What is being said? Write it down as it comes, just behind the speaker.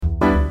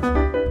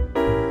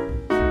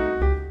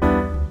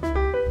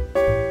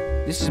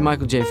This is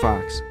Michael J.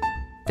 Fox.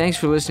 Thanks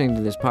for listening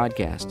to this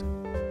podcast.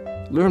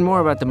 Learn more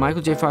about the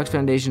Michael J. Fox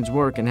Foundation's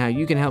work and how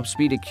you can help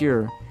speed a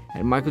cure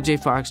at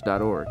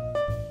michaeljfox.org.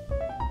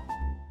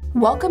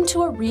 Welcome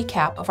to a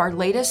recap of our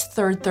latest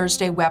Third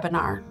Thursday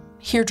webinar.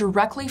 Hear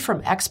directly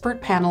from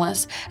expert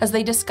panelists as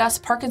they discuss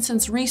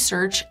Parkinson's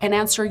research and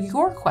answer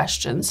your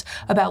questions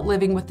about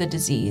living with the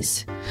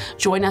disease.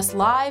 Join us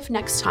live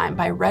next time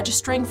by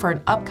registering for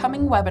an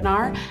upcoming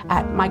webinar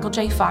at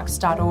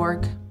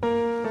michaeljfox.org.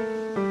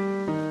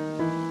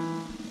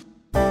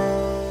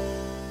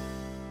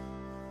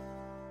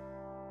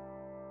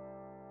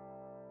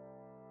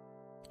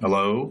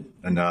 Hello,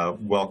 and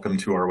welcome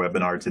to our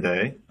webinar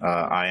today.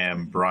 I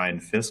am Brian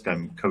Fisk.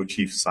 I'm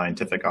Co-Chief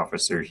Scientific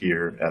Officer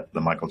here at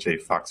the Michael J.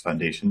 Fox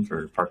Foundation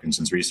for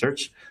Parkinson's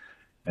Research,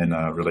 and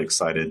really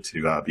excited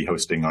to be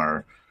hosting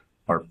our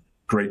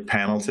great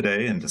panel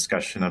today and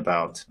discussion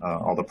about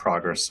all the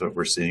progress that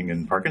we're seeing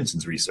in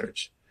Parkinson's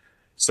research.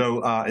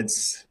 So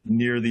it's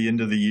near the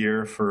end of the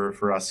year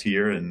for us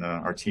here, and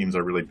our teams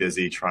are really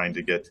busy trying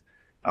to get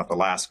out the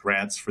last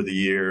grants for the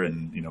year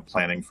and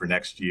planning for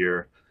next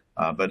year.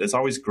 But it's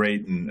always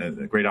great and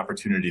a great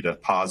opportunity to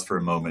pause for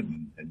a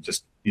moment and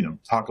just,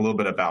 talk a little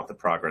bit about the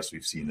progress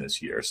we've seen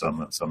this year. So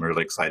I'm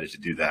really excited to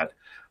do that.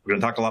 We're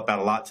going to talk about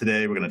a lot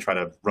today. We're going to try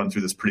to run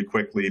through this pretty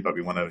quickly, but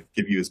we want to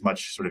give you as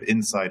much sort of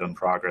insight on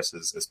progress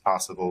as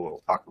possible.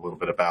 We'll talk a little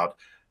bit about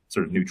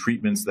sort of new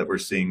treatments that we're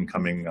seeing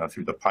coming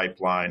through the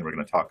pipeline. We're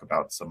going to talk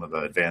about some of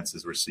the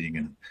advances we're seeing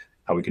and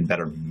how we can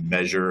better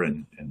measure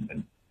and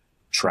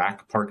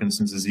track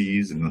Parkinson's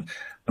disease. And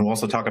we'll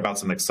also talk about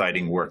some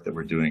exciting work that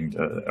we're doing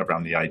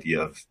around the idea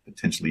of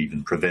potentially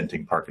even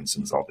preventing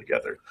Parkinson's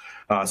altogether.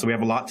 So we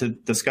have a lot to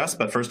discuss,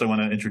 but first I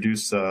want to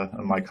introduce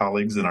my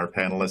colleagues and our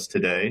panelists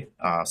today.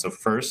 So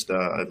first,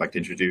 I'd like to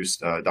introduce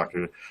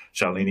Dr.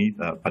 Shalini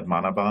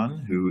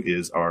Padmanabhan, who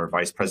is our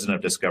Vice President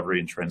of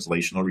Discovery and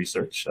Translational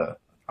Research.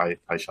 Hi,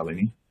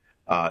 Shalini.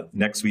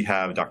 Next, we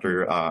have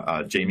Dr.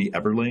 Jamie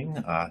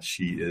Eberling.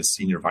 She is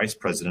Senior Vice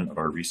President of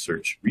our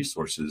Research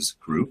Resources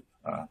Group.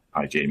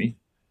 Hi, Jamie.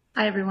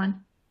 Hi,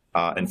 everyone.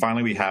 And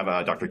finally, we have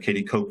Dr.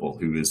 Katie Kopel,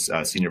 who is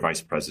Senior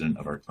Vice President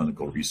of our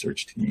Clinical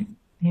Research Team.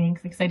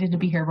 Thanks. Excited to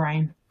be here,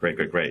 Brian.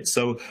 Great.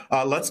 So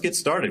let's get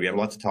started. We have a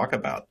lot to talk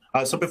about.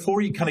 So before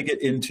we kind of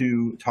get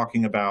into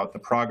talking about the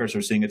progress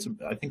we're seeing,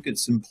 I think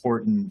it's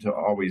important to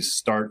always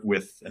start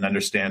with an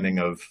understanding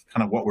of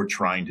kind of what we're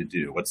trying to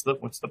do. What's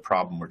the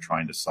problem we're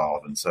trying to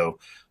solve? And so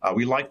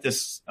we like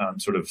this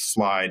sort of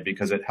slide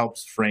because it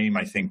helps frame,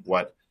 I think,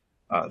 what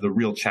the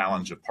real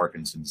challenge of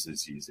Parkinson's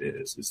disease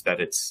is that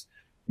it's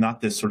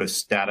not this sort of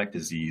static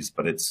disease,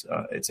 but it's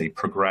a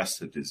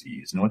progressive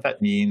disease. And what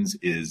that means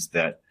is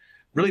that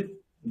really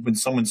when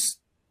someone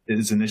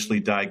is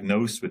initially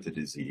diagnosed with the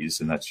disease,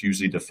 and that's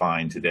usually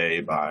defined today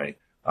by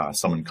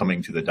someone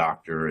coming to the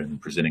doctor and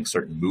presenting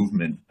certain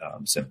movement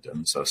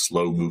symptoms, so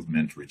slow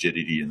movement,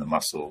 rigidity in the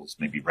muscles,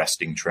 maybe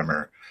resting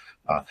tremor.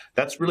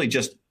 That's really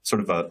just sort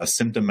of a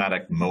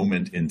symptomatic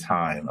moment in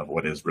time of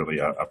what is really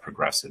a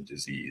progressive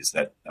disease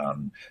that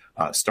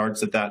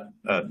starts at that,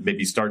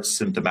 maybe starts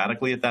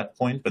symptomatically at that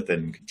point, but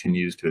then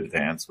continues to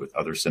advance with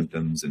other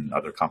symptoms and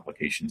other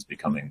complications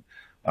becoming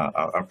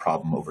a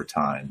problem over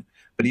time.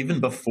 But even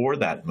before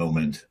that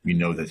moment, we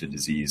know that the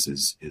disease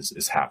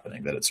is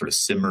happening, that it's sort of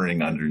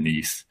simmering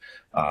underneath,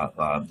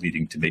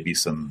 leading to maybe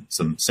some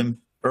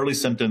early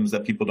symptoms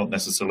that people don't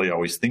necessarily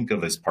always think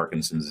of as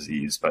Parkinson's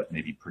disease, but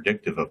maybe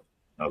predictive of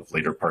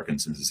later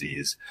Parkinson's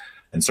disease,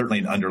 and certainly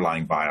an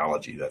underlying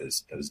biology that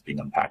is being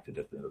impacted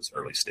at those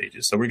early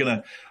stages. So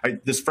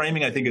this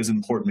framing, I think, is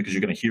important because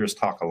you're going to hear us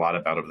talk a lot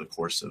about over the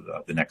course of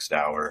the next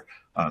hour,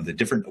 the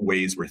different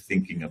ways we're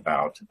thinking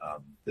about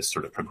this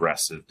sort of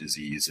progressive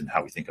disease and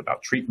how we think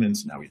about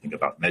treatments and how we think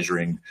about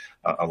measuring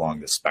along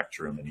the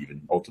spectrum, and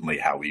even ultimately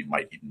how we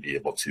might even be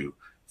able to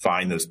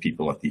find those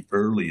people at the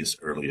earliest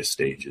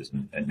stages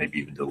and maybe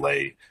even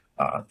delay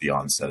the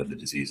onset of the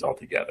disease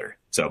altogether.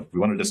 So we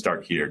wanted to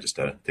start here just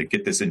to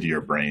get this into your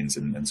brains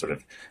and sort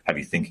of have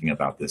you thinking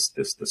about this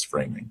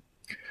framing.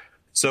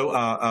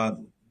 So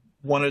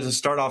wanted to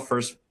start off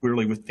first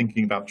really with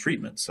thinking about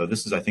treatment. So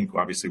this is, I think,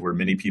 obviously where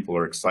many people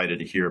are excited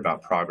to hear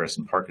about progress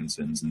in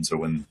Parkinson's. And so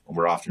when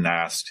we're often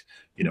asked,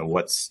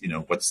 what's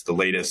the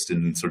latest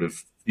and sort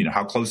of,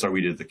 how close are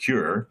we to the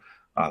cure?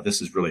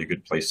 This is really a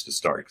good place to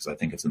start because I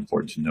think it's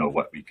important to know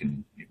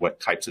what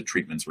types of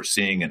treatments we're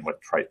seeing and what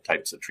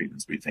types of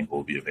treatments we think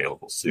will be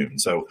available soon.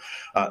 So,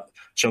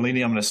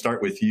 Shalini, I'm going to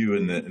start with you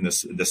in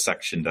this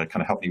section to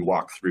kind of help me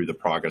walk through the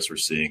progress we're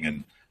seeing.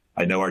 And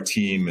I know our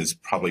team is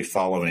probably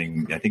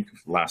following, I think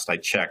last I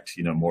checked,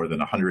 more than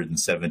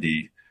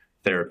 170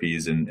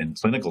 therapies in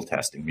clinical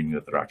testing, meaning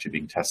that they're actually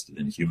being tested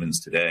in humans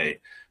today.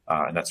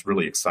 And that's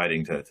really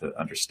exciting to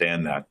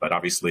understand that. But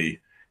obviously,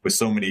 with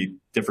so many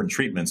different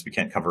treatments, we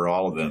can't cover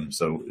all of them.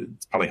 So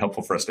it's probably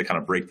helpful for us to kind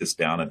of break this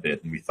down a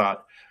bit. And we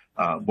thought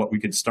what we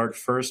could start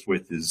first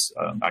with is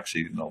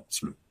actually,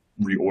 sort of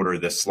reorder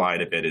this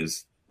slide a bit,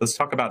 is let's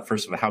talk about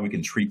first of all how we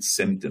can treat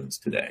symptoms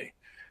today.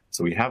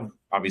 So we have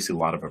obviously a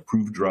lot of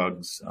approved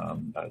drugs.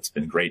 It's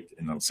been great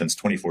since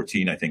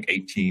 2014. I think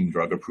 18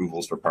 drug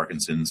approvals for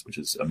Parkinson's, which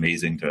is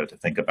amazing to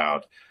think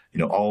about.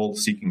 All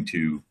seeking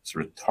to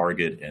sort of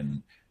target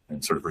and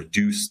sort of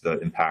reduce the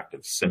impact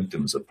of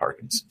symptoms of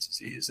Parkinson's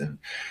disease. And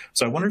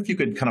so I wonder if you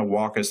could kind of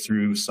walk us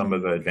through some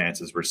of the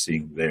advances we're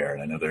seeing there.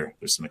 And I know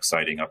there's some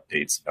exciting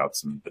updates about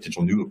some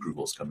potential new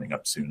approvals coming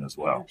up soon as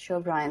well. Sure,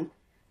 Brian.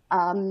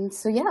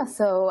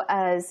 So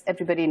as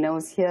everybody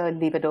knows here,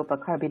 levodopa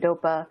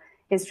carbidopa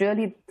is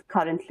really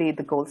currently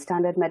the gold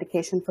standard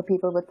medication for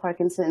people with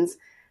Parkinson's.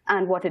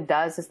 And what it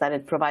does is that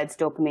it provides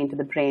dopamine to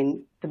the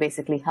brain to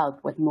basically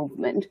help with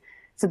movement.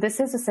 So this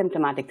is a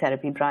symptomatic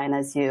therapy, Brian,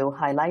 as you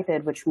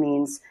highlighted, which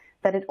means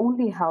that it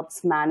only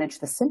helps manage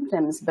the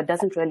symptoms, but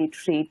doesn't really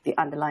treat the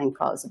underlying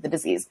cause of the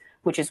disease,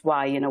 which is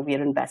why, we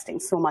are investing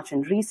so much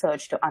in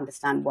research to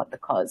understand what the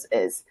cause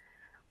is.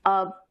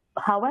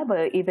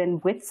 However, even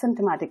with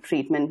symptomatic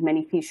treatment,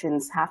 many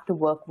patients have to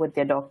work with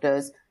their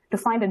doctors to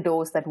find a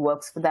dose that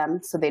works for them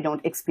so they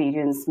don't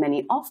experience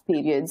many off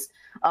periods,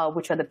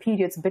 which are the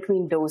periods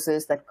between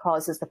doses that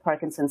causes the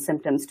Parkinson's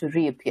symptoms to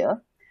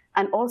reappear,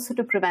 and also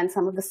to prevent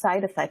some of the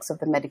side effects of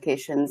the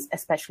medications,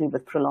 especially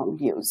with prolonged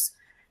use.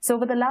 So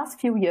over the last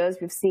few years,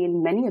 we've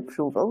seen many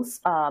approvals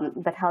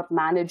that help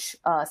manage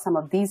some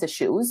of these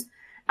issues.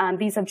 And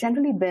these have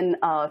generally been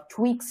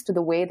tweaks to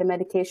the way the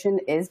medication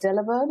is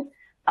delivered.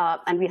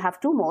 And we have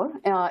two more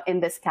in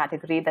this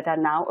category that are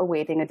now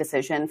awaiting a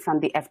decision from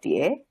the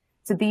FDA.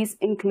 So these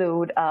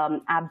include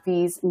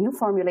AbbVie's new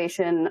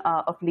formulation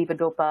of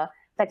levodopa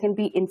that can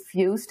be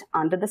infused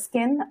under the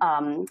skin.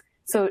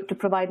 So to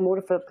provide more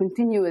of a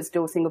continuous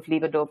dosing of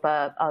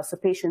levodopa so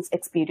patients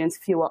experience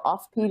fewer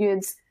off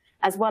periods,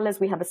 as well as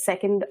we have a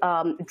second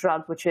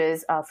drug, which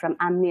is from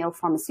Amneal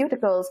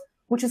Pharmaceuticals,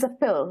 which is a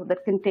pill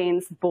that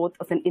contains both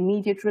of an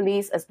immediate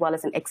release as well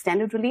as an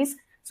extended release.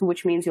 So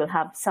which means you'll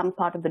have some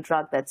part of the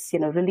drug that's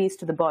released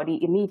to the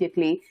body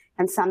immediately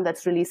and some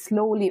that's released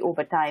slowly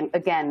over time.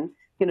 Again,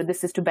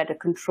 this is to better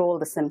control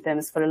the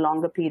symptoms for a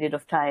longer period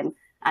of time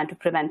and to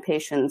prevent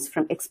patients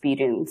from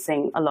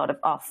experiencing a lot of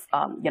off,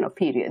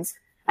 periods.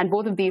 And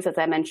both of these, as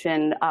I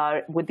mentioned,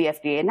 are with the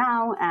FDA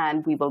now,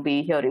 and we will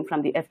be hearing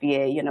from the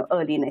FDA,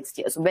 early next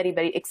year. So very,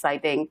 very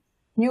exciting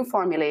new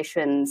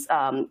formulations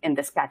in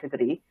this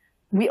category.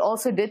 We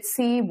also did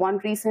see one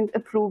recent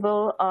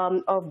approval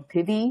of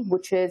Bivi,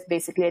 which is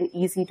basically an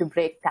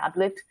easy-to-break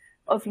tablet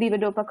of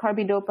levodopa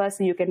carbidopa,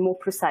 so you can more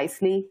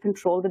precisely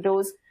control the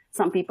dose.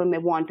 Some people may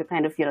want to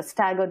kind of,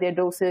 stagger their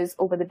doses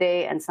over the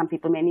day, and some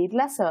people may need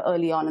lesser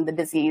early on in the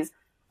disease.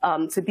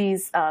 So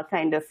these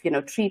kind of,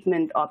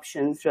 treatment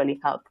options really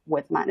help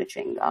with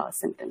managing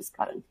symptoms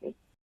currently.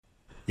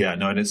 Yeah,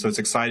 no, and so it's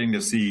exciting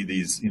to see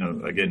these,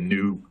 again,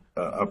 new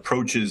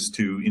approaches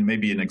to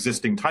maybe an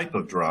existing type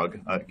of drug.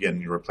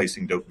 Again,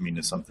 replacing dopamine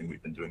is something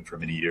we've been doing for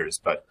many years.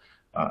 But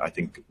I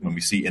think when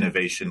we see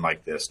innovation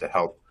like this to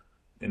help,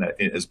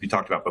 as we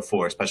talked about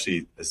before,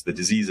 especially as the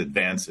disease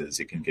advances,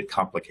 it can get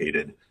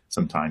complicated,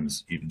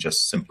 sometimes even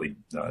just simply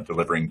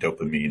delivering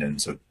dopamine.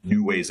 And so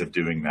new ways of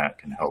doing that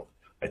can help,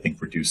 I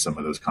think, reduce some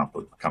of those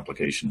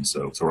complications.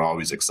 So we're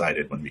always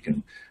excited when we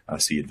can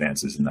see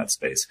advances in that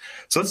space.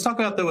 So let's talk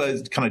about,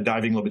 though, kind of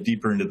diving a little bit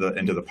deeper into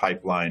the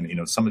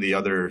pipeline, some of the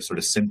other sort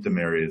of symptom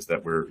areas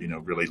that we're,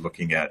 really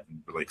looking at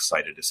and really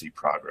excited to see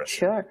progress.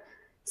 Sure.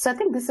 So I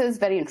think this is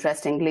very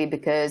interestingly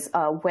because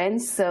when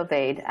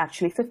surveyed,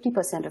 actually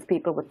 50% of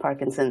people with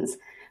Parkinson's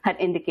had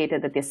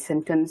indicated that their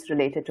symptoms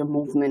related to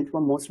movement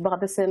were most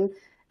bothersome.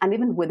 And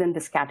even within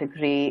this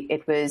category,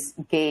 it was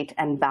gait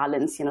and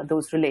balance,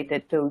 those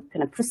related to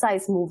kind of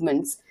precise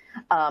movements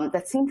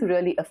that seem to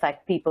really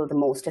affect people the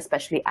most,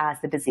 especially as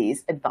the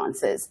disease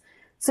advances.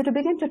 So to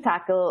begin to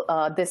tackle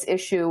this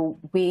issue,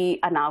 we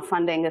are now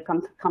funding a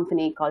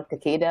company called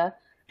Takeda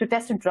to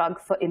test a drug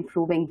for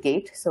improving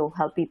gait, so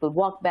help people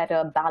walk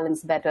better,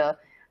 balance better.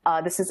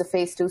 This is a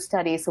phase 2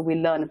 study, so we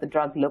learn if the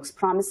drug looks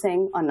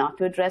promising or not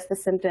to address the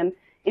symptom.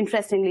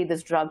 Interestingly,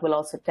 this drug will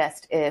also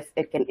test if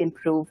it can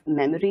improve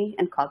memory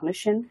and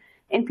cognition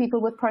in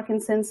people with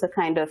Parkinson's, so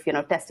kind of,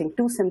 testing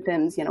two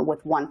symptoms,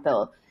 with one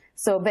pill.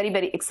 So very,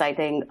 very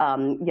exciting,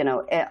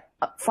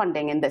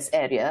 funding in this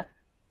area.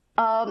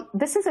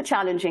 This is a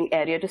challenging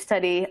area to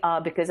study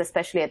because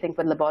especially I think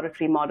with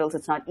laboratory models,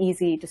 it's not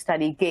easy to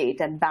study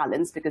gait and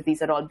balance because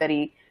these are all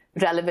very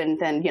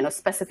relevant and,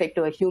 specific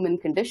to a human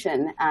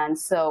condition. And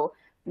so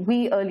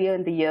we earlier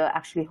in the year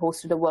actually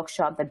hosted a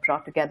workshop that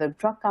brought together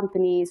drug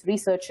companies,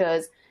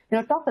 researchers,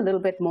 talk a little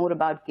bit more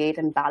about gait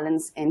and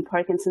balance in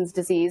Parkinson's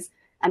disease.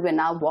 And we're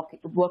now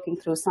working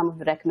through some of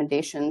the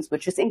recommendations,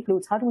 which just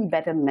includes how do we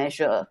better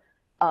measure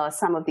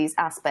some of these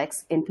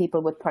aspects in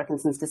people with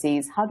Parkinson's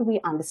disease? How do we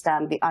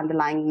understand the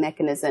underlying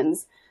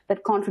mechanisms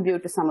that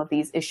contribute to some of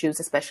these issues,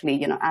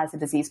 especially, as the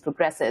disease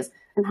progresses?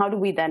 And how do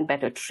we then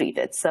better treat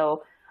it?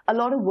 So a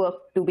lot of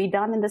work to be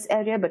done in this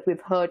area, but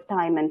we've heard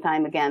time and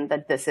time again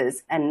that this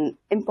is an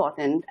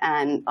important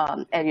and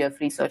area of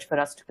research for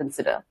us to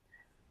consider.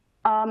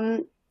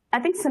 I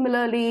think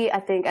similarly,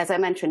 as I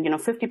mentioned,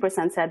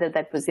 50% said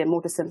that was their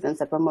motor symptoms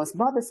that were most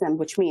bothersome,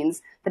 which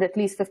means that at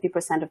least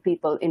 50% of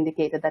people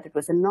indicated that it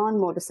was the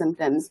non-motor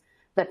symptoms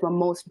that were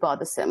most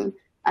bothersome.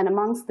 And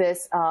amongst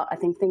this, I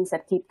think things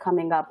that keep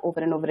coming up over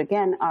and over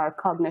again are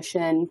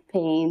cognition,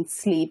 pain,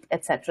 sleep,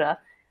 etc.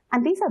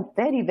 And these are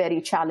very,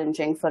 very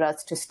challenging for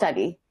us to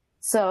study.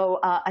 So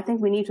I think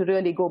we need to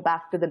really go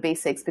back to the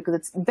basics because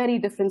it's very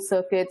different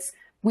circuits.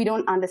 We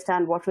don't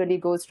understand what really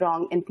goes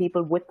wrong in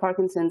people with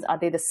Parkinson's. Are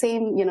they the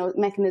same,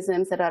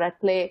 mechanisms that are at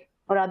play,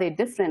 or are they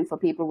different for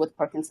people with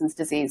Parkinson's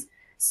disease?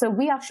 So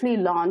we actually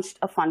launched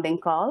a funding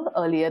call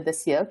earlier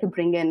this year to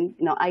bring in,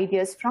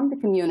 ideas from the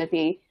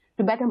community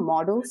to better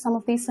model some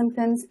of these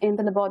symptoms in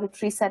the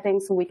laboratory setting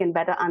so we can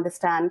better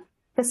understand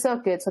the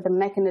circuits or the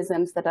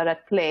mechanisms that are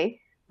at play,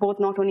 both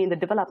not only in the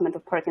development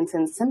of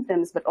Parkinson's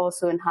symptoms, but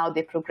also in how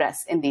they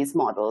progress in these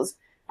models,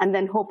 and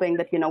then hoping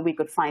that, we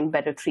could find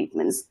better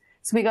treatments.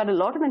 So we got a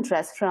lot of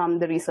interest from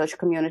the research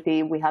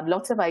community. We have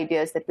lots of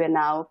ideas that we're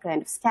now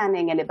kind of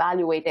scanning and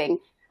evaluating.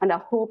 And our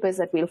hope is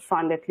that we'll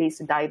fund at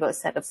least a diverse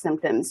set of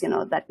symptoms,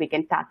 that we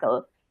can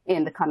tackle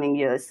in the coming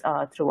years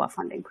through our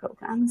funding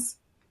programs.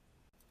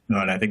 No,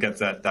 and I think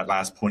that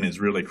last point is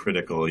really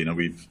critical.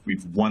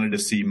 We've wanted to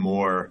see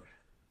more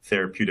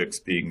therapeutics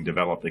being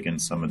developed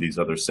against some of these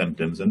other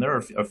symptoms. And there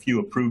are a few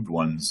approved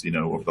ones,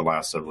 over the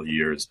last several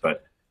years.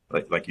 But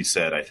like you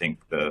said, I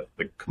think the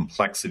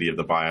complexity of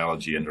the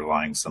biology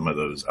underlying some of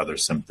those other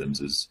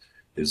symptoms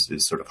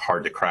is sort of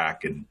hard to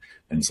crack.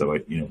 And so,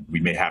 we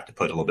may have to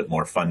put a little bit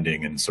more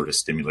funding and sort of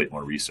stimulate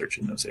more research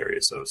in those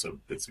areas. So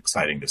it's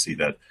exciting to see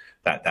that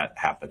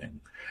happening.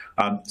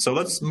 So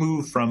let's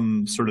move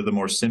from sort of the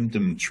more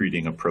symptom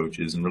treating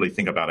approaches and really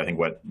think about, I think,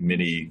 what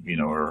many,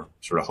 are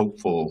sort of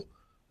hopeful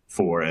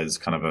for as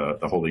kind of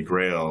the holy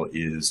grail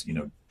is,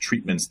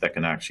 treatments that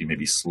can actually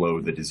maybe slow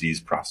the disease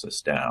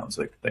process down,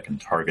 so that can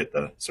target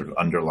the sort of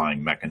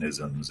underlying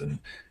mechanisms. And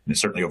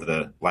certainly over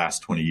the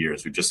last 20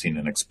 years, we've just seen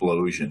an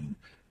explosion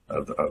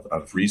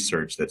of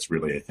research that's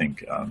really, I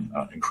think,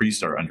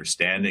 increased our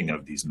understanding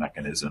of these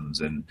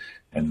mechanisms and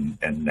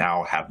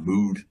now have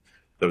moved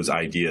those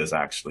ideas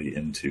actually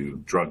into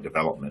drug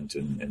development,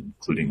 and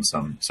including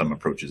some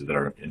approaches that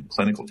are in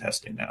clinical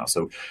testing now.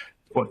 So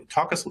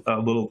talk us a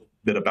little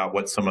bit about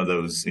what some of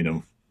those,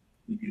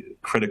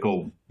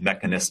 critical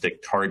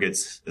mechanistic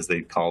targets, as they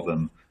call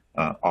them,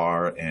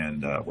 are,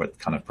 and what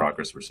kind of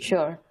progress we're seeing.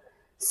 Sure.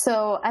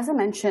 So as I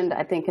mentioned,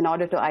 I think in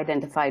order to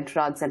identify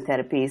drugs and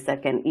therapies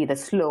that can either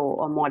slow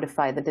or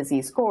modify the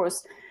disease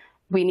course,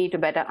 we need to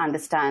better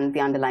understand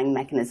the underlying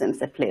mechanisms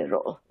that play a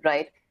role,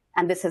 right?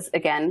 And this has,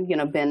 again,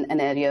 been an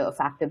area of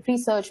active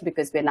research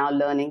because we're now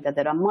learning that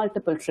there are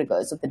multiple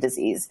triggers of the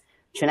disease: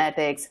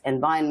 genetics,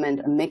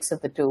 environment, a mix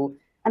of the two.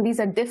 And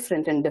these are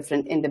different in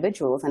different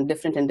individuals and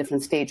different in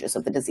different stages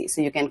of the disease.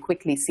 So you can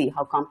quickly see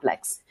how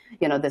complex,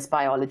 this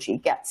biology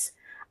gets.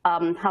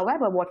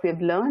 However, what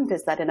we've learned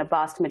is that in a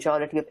vast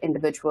majority of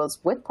individuals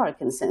with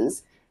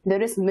Parkinson's,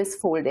 there is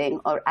misfolding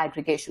or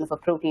aggregation of a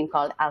protein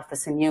called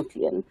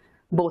alpha-synuclein,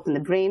 both in the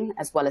brain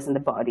as well as in the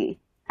body.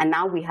 And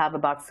now we have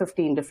about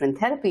 15 different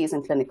therapies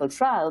in clinical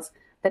trials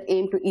that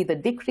aim to either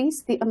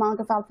decrease the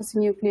amount of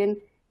alpha-synuclein,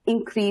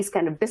 increase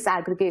kind of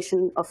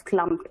disaggregation of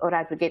clumped or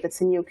aggregated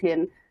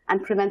synuclein,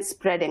 and prevent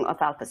spreading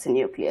of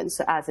alpha-synuclein.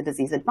 So as the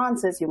disease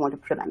advances, you want to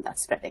prevent that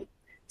spreading.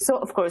 So,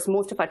 of course,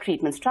 most of our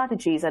treatment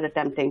strategies are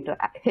attempting to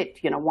hit,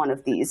 one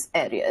of these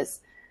areas.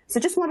 So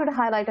just wanted to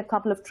highlight a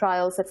couple of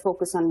trials that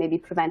focus on maybe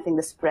preventing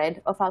the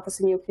spread of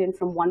alpha-synuclein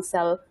from one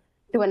cell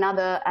to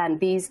another. And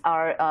these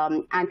are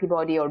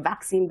antibody or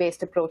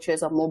vaccine-based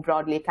approaches, or more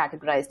broadly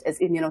categorized as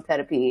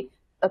immunotherapy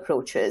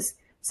approaches.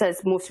 So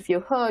as most of you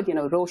heard,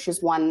 Roche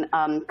is one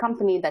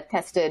company that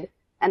tested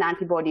an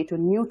antibody to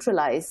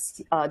neutralize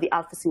the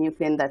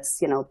alpha-synuclein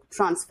that's,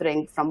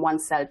 transferring from one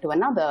cell to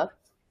another.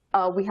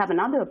 We have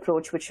another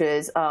approach, which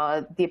is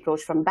the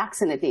approach from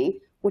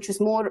Vaccinity, which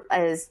is more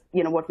as,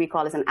 what we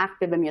call as an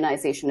active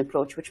immunization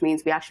approach, which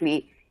means we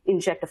actually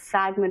inject a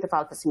fragment of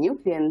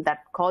alpha-synuclein that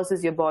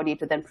causes your body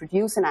to then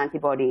produce an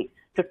antibody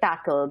to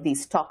tackle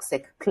these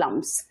toxic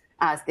clumps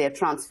as they're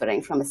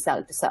transferring from a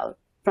cell to cell,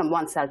 from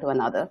one cell to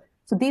another.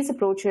 So these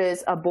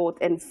approaches are both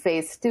in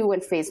phase 2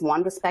 and phase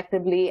 1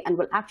 respectively, and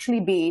will actually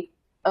be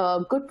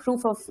good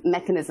proof of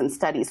mechanism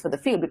studies for the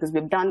field, because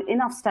we've done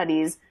enough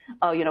studies,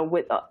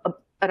 with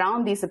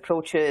around these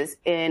approaches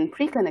in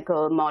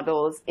preclinical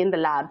models in the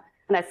lab.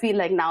 And I feel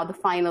like now the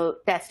final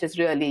test is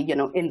really,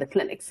 in the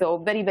clinic. So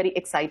very, very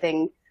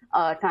exciting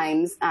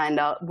times, and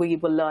we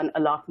will learn a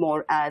lot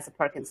more as a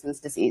Parkinson's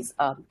disease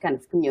kind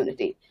of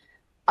community.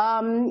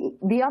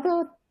 The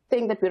other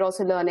thing that we're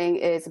also learning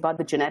is about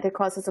the genetic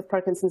causes of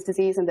Parkinson's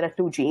disease, and there are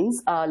two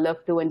genes,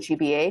 LRRK2 and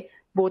GBA,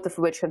 both of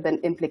which have been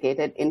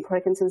implicated in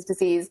Parkinson's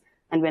disease,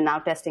 and we're now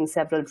testing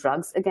several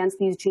drugs against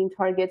these gene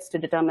targets to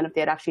determine if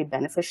they're actually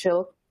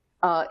beneficial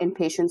in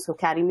patients who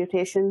carry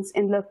mutations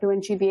in LRRK2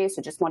 and GBA.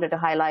 So just wanted to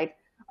highlight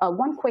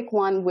one quick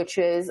one, which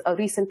is a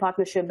recent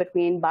partnership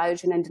between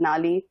Biogen and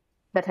Denali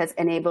that has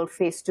enabled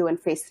phase 2 and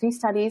phase 3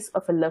 studies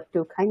of a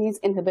LRRK2 kinase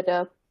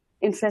inhibitor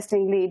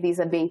Interestingly, these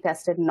are being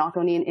tested not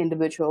only in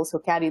individuals who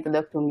carry the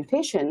LRRK2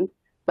 mutation,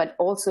 but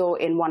also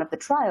in one of the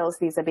trials,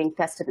 these are being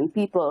tested in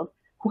people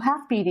who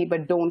have PD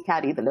but don't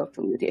carry the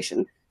LRRK2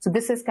 mutation. So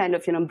this is kind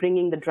of,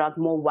 bringing the drug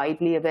more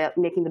widely,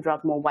 making the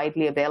drug more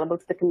widely available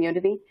to the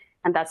community.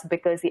 And that's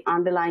because the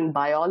underlying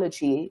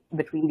biology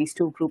between these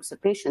two groups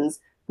of patients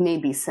may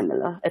be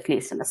similar, at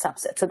least in a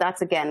subset. So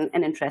that's, again,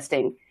 an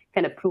interesting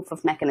kind of proof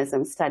of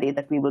mechanism study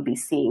that we will be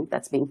seeing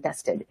that's being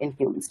tested in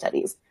human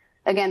studies.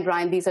 Again,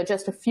 Brian, these are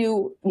just a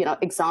few,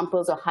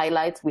 examples or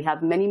highlights. We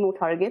have many more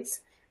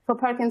targets for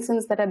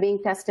Parkinson's that are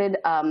being tested.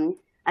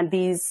 And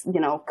these,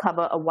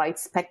 cover a wide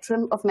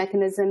spectrum of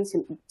mechanisms,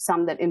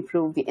 some that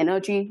improve the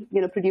energy,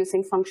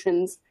 producing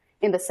functions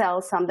in the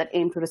cells, some that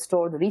aim to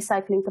restore the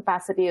recycling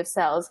capacity of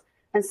cells,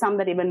 and some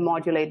that even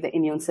modulate the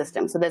immune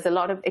system. So there's a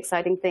lot of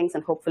exciting things,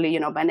 and hopefully,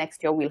 by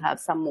next year, we'll have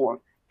some more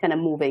kind of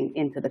moving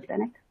into the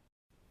clinic.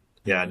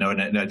 Yeah, no,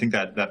 and I think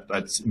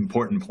that's an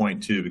important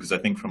point too, because I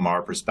think from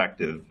our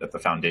perspective at the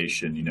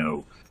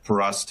foundation,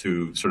 for us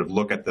to sort of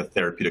look at the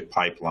therapeutic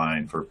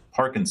pipeline for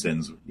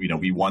Parkinson's,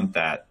 we want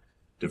that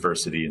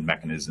diversity in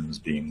mechanisms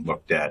being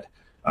looked at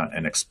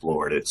and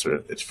explored. It's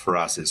for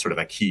us, it's sort of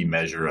a key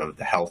measure of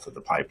the health of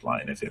the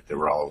pipeline. If they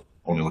were all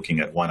only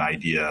looking at one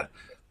idea,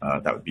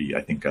 that would be,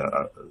 I think,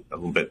 a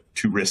little bit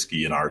too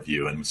risky in our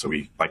view. And so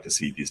we like to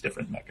see these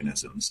different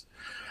mechanisms.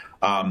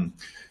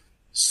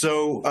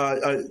 So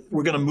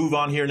we're going to move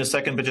on here in a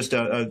second, but just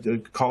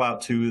a call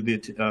out to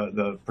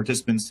the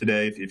participants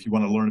today. If you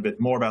want to learn a bit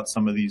more about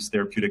some of these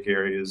therapeutic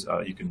areas,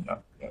 you can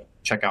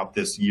check out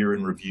this year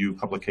in review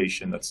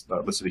publication that's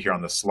listed here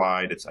on the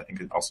slide. I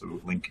think it's also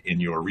linked in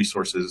your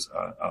resources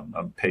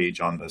page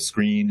on the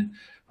screen.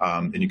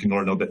 And you can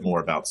learn a little bit more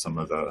about some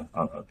of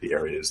the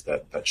areas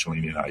that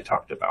Shalini and I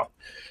talked about.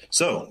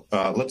 So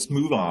let's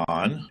move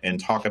on and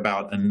talk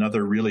about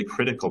another really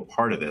critical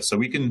part of this. So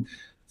we can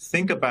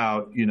think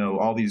about,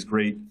 all these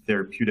great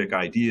therapeutic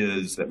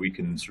ideas that we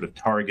can sort of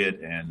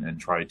target and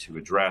try to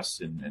address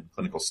in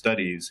clinical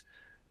studies.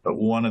 But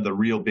one of the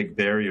real big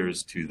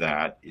barriers to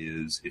that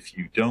is if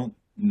you don't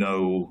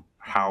know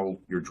how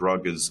your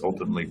drug is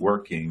ultimately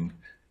working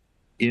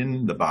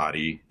in the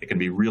body, it can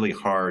be really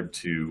hard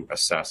to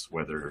assess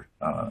whether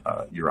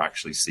you're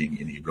actually seeing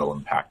any real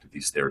impact of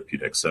these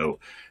therapeutics. So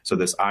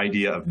this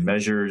idea of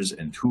measures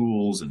and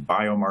tools and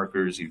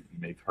biomarkers, you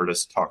may have heard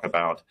us talk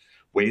about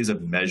ways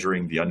of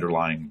measuring the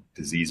underlying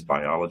disease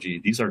biology.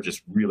 These are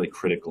just really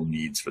critical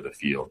needs for the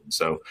field. And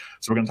so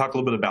we're going to talk a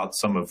little bit about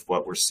some of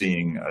what we're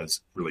seeing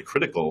as really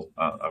critical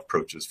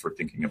approaches for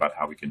thinking about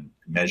how we can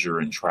measure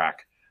and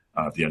track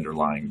the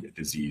underlying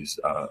disease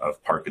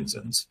of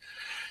Parkinson's.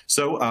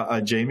 So,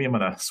 Jamie, I'm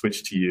going to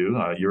switch to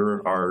you.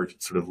 You're our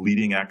sort of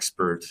leading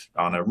expert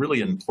on a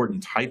really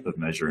important type of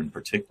measure in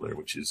particular,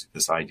 which is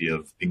this idea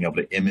of being able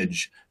to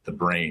image the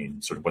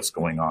brain, sort of what's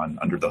going on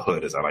under the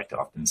hood, as I like to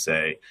often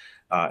say.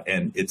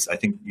 And it's, I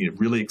think,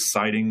 really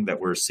exciting that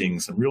we're seeing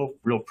some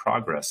real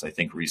progress, I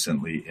think,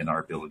 recently in our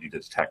ability to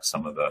detect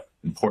some of the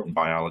important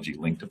biology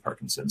linked to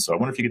Parkinson's. So I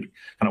wonder if you could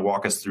kind of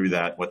walk us through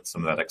that, what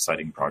some of that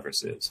exciting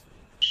progress is.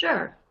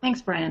 Sure.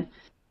 Thanks, Brian.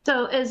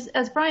 So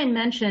as Brian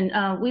mentioned,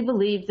 we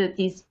believe that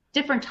these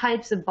different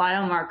types of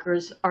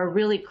biomarkers are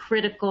really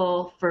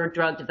critical for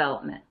drug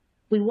development.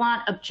 We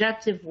want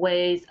objective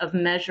ways of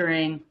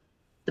measuring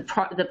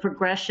the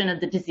progression of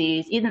the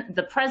disease, even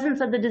the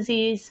presence of the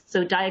disease,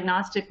 so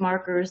diagnostic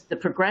markers, the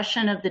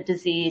progression of the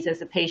disease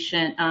as a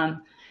patient,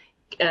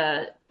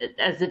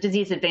 as the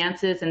disease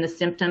advances and the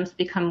symptoms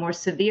become more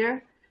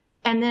severe,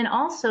 and then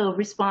also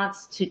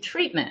response to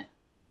treatment,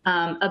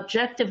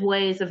 objective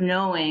ways of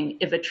knowing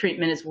if a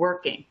treatment is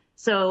working.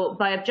 So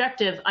by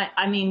objective,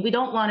 I mean, we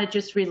don't want to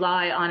just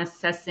rely on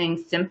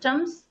assessing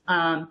symptoms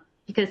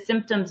because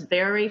symptoms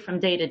vary from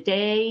day to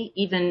day,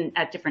 even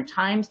at different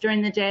times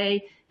during the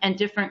day, and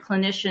different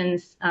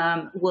clinicians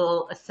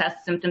will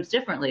assess symptoms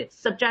differently. It's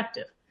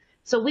subjective.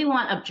 So we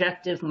want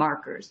objective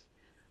markers.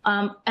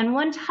 And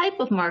one type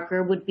of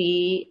marker would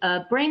be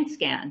a brain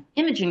scan,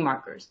 imaging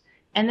markers.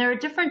 And there are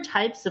different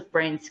types of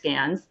brain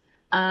scans.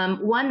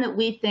 One that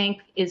we think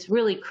is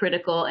really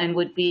critical and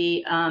would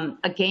be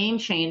a game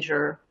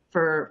changer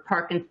for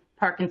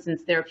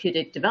Parkinson's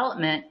therapeutic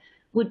development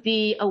would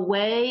be a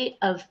way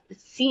of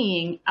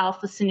seeing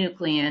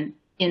alpha-synuclein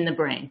in the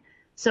brain.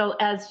 So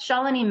as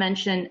Shalini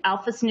mentioned,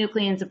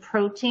 alpha-synuclein is a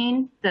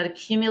protein that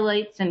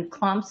accumulates in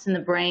clumps in the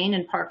brain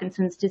in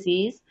Parkinson's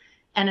disease.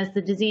 And as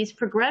the disease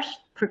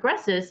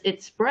progresses,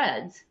 it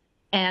spreads.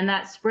 And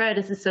that spread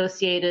is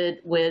associated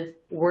with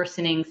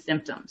worsening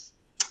symptoms.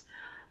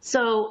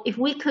 So if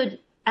we could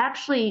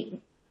actually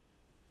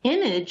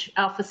image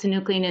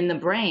alpha-synuclein in the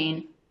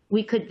brain,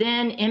 we could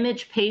then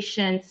image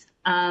patients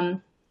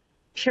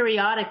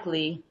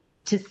periodically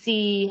to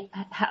see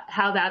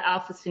how that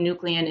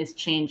alpha-synuclein is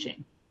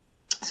changing.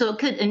 So it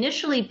could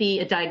initially be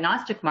a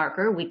diagnostic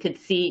marker. We could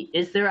see,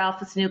 is there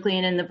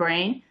alpha-synuclein in the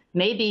brain?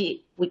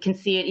 Maybe we can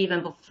see it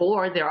even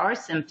before there are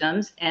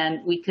symptoms,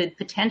 and we could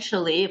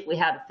potentially, if we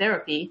have a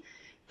therapy,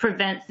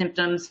 prevent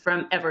symptoms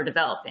from ever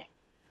developing.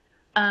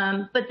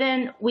 But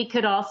then we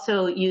could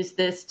also use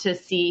this to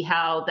see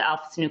how the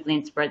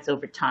alpha-synuclein spreads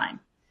over time.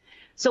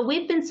 So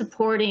we've been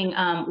supporting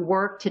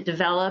work to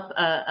develop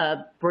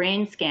a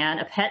brain scan,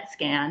 a PET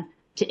scan,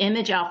 to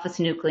image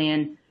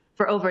alpha-synuclein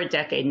for over a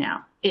decade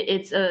now.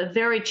 It's a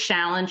very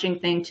challenging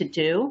thing to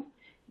do,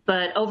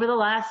 but over the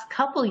last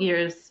couple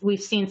years,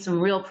 we've seen some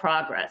real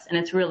progress, and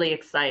it's really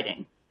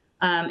exciting.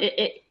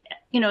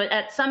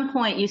 At some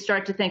point, you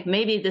start to think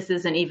maybe this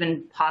isn't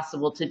even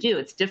possible to do.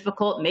 It's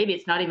difficult. Maybe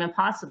it's not even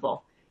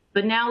possible.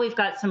 But now we've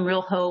got some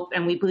real hope,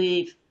 and we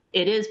believe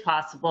it is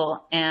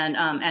possible. And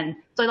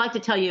so I'd like to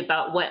tell you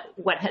about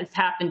what has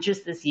happened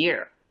just this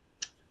year.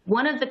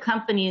 One of the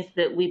companies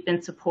that we've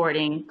been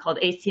supporting, called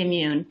AC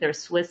Immune, they're a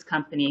Swiss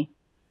company,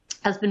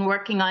 has been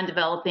working on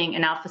developing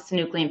an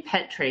alpha-synuclein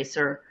PET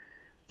tracer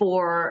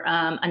for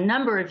a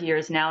number of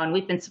years now, and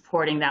we've been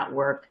supporting that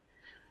work.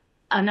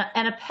 And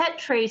a PET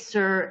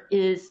tracer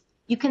is,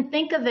 you can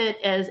think of it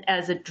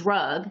as a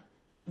drug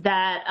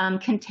that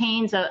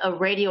contains a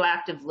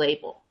radioactive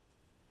label.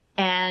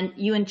 And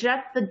you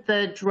inject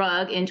the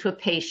drug into a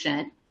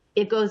patient,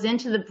 it goes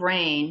into the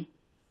brain,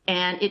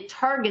 and it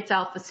targets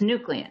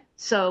alpha-synuclein.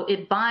 So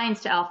it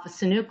binds to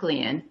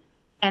alpha-synuclein,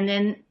 and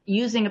then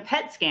using a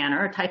PET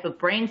scanner, a type of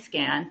brain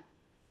scan,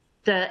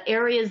 the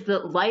areas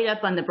that light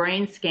up on the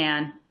brain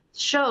scan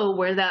show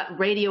where that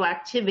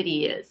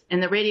radioactivity is.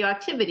 And the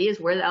radioactivity is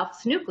where the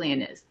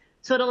alpha-synuclein is.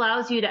 So it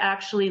allows you to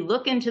actually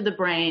look into the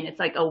brain. It's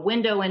like a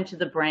window into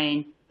the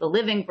brain, the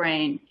living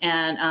brain,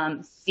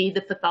 and see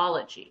the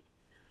pathology.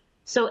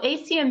 So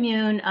AC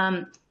Immune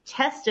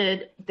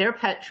tested their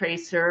PET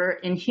tracer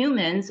in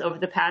humans over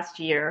the past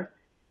year.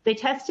 They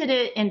tested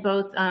it in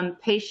both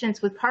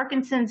patients with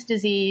Parkinson's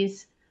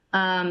disease,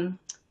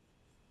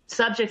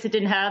 subjects that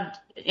didn't have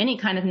any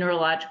kind of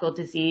neurological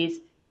disease,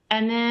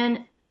 and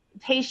then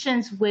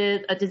patients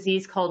with a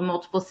disease called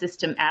multiple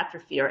system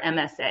atrophy, or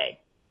MSA,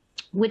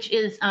 which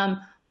is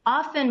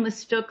often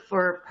mistook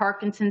for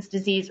Parkinson's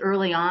disease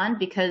early on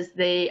because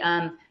they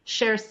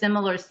share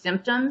similar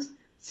symptoms.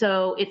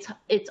 So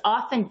it's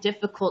often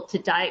difficult to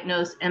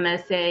diagnose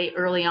MSA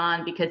early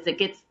on because it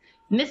gets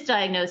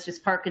misdiagnosed as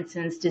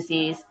Parkinson's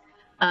disease.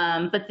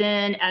 But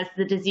then as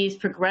the disease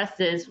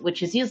progresses,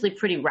 which is usually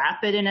pretty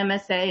rapid in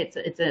MSA,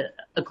 it's an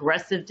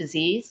aggressive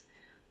disease,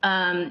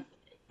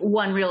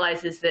 one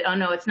realizes that, oh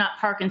no, it's not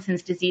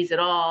Parkinson's disease at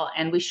all,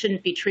 and we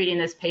shouldn't be treating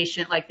this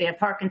patient like they have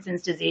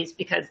Parkinson's disease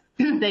because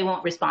they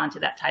won't respond to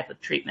that type of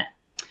treatment.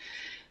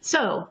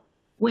 So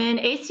when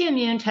AC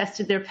Immune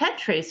tested their PET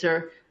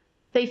tracer,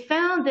 they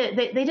found that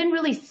they didn't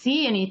really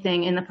see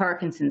anything in the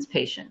Parkinson's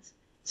patients.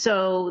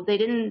 So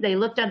they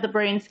looked at the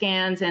brain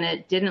scans, and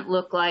it didn't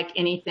look like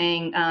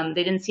anything.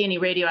 They didn't see any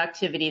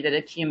radioactivity that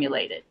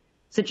accumulated,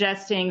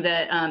 suggesting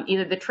that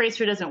either the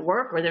tracer doesn't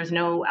work or there's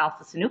no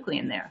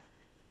alpha-synuclein there.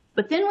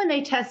 But then when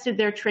they tested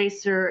their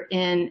tracer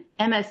in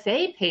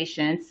MSA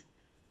patients,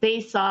 they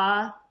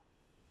saw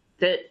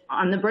that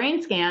on the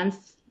brain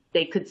scans,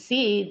 they could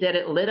see that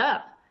it lit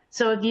up.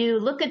 So if you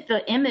look at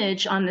the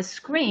image on the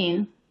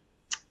screen,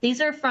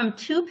 these are from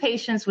two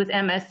patients with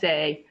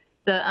MSA.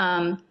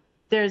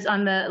 There's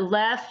on the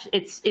left,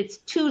 it's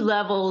two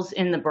levels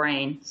in the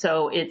brain.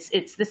 So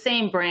it's the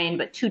same brain,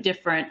 but two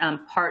different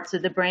parts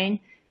of the brain.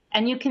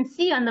 And you can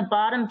see on the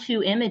bottom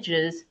two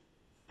images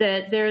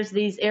that there's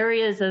these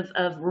areas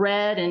of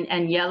red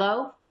and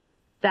yellow.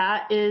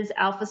 That is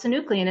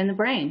alpha-synuclein in the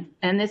brain.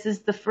 And this is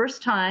the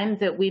first time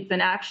that we've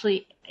been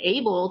actually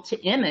able to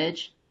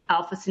image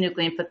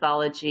alpha-synuclein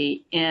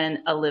pathology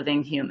in a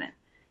living human.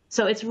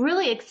 So it's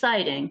really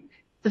exciting.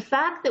 The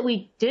fact that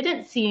we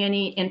didn't see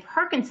any in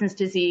Parkinson's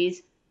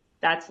disease,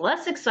 that's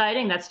less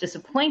exciting, that's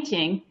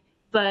disappointing,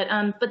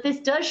 but this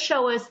does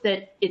show us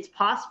that it's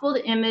possible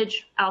to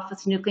image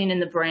alpha-synuclein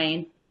in the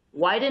brain.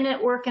 Why didn't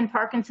it work in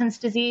Parkinson's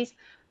disease?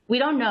 We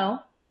don't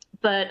know,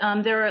 but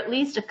there are at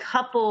least a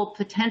couple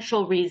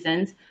potential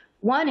reasons.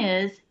 One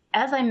is,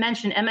 as I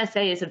mentioned,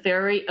 MSA is a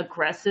very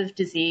aggressive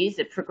disease.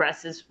 It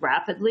progresses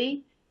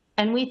rapidly.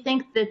 And we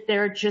think that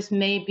there just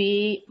may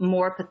be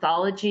more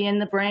pathology in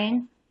the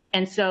brain.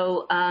 And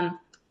so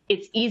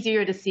it's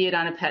easier to see it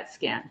on a PET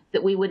scan,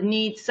 that we would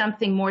need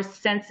something more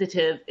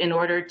sensitive in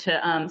order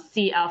to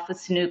see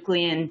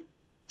alpha-synuclein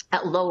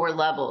at lower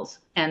levels.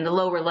 And the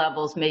lower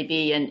levels may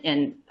be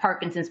in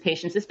Parkinson's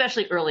patients,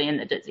 especially early in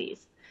the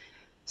disease.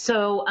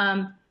 So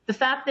the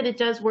fact that it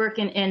does work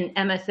in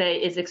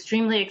MSA is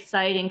extremely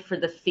exciting for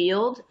the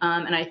field.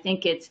 And I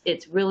think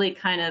it's really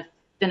kind of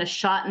been a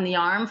shot in the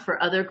arm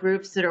for other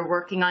groups that are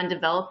working on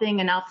developing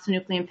an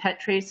alpha-synuclein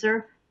PET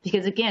tracer,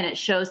 because again, it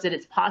shows that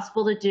it's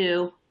possible to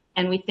do,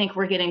 and we think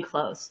we're getting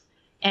close.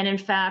 And in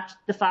fact,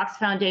 the Fox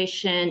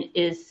Foundation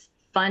is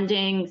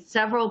funding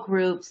several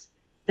groups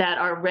that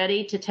are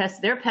ready to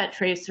test their PET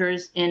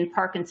tracers in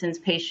Parkinson's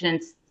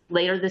patients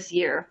later this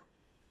year.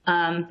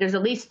 There's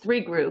at least 3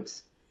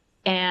 groups,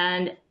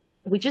 and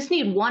we just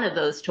need one of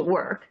those to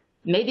work.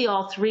 Maybe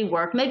all 3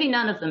 work, maybe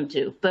none of them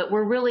do, but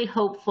we're really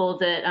hopeful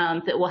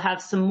that, that we'll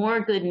have some more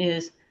good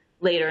news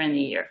later in the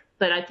year.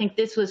 But I think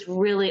this was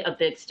really a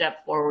big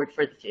step forward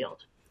for the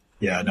field.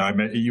 Yeah, no, I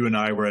met you and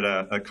I were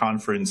at a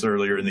conference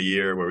earlier in the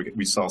year where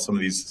we saw some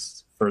of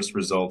these first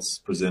results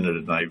presented,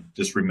 and I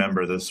just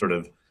remember this sort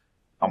of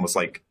almost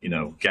like,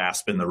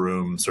 gasp in the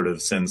room sort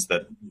of sense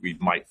that we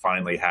might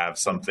finally have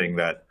something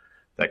that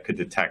could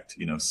detect,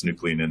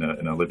 synuclein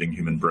in a living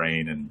human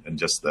brain, and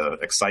just the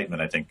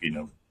excitement. I think,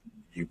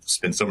 you've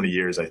spent so many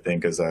years, I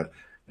think, as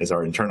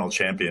our internal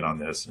champion on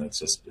this, and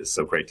it's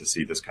so great to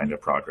see this kind of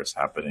progress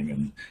happening,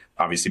 and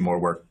obviously more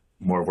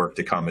work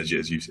to come, as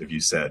you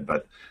said,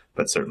 but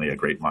certainly a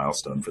great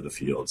milestone for the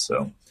field.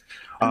 So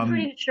I'm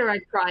pretty sure I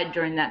cried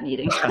during that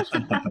meeting.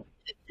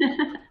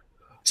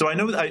 So I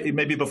know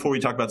maybe before we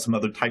talk about some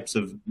other types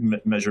of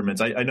measurements,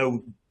 I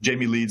know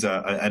Jamie leads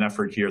an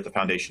effort here at the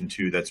foundation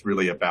too that's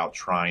really about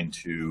trying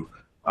to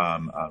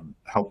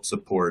help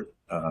support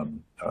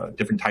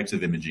different types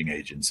of imaging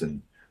agents.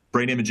 And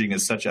brain imaging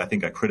is such, I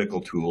think, a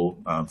critical tool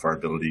for our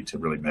ability to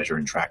really measure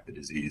and track the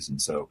disease. And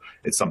so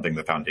it's something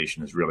the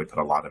foundation has really put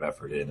a lot of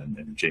effort in.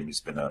 And Jamie's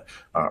been a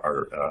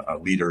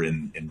leader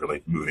in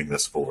really moving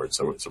this forward.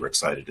 So we're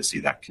excited to see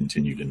that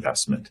continued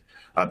investment.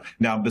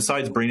 Now,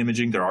 besides brain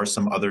imaging, there are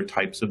some other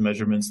types of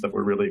measurements that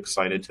we're really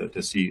excited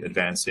to see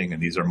advancing.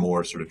 And these are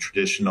more sort of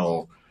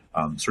traditional,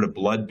 sort of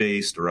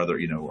blood-based or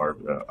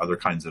other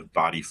kinds of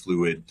body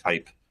fluid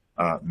type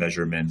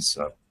measurements,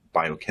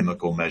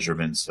 biochemical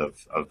measurements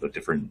of the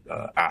different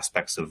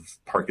aspects of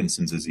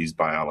Parkinson's disease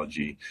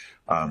biology.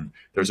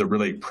 There's a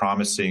really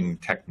promising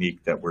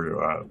technique that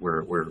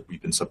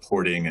we've been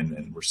supporting,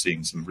 and we're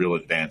seeing some real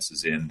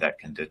advances in that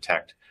can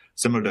detect,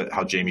 similar to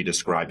how Jamie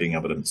described, being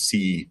able to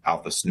see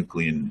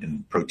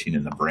alpha-synuclein protein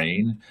in the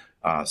brain,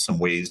 some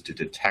ways to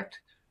detect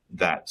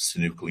that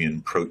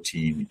synuclein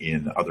protein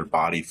in other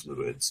body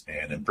fluids,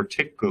 and in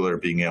particular,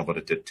 being able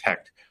to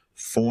detect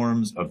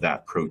forms of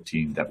that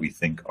protein that we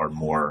think are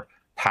more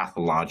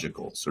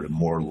pathological, sort of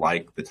more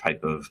like the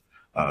type of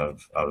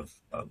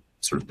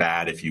sort of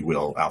bad, if you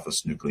will,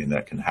 alpha-synuclein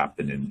that can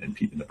happen in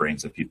the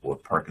brains of people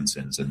with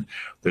Parkinson's. And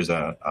there's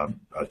a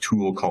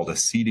tool called a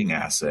seeding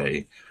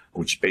assay,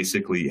 which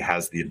basically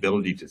has the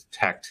ability to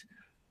detect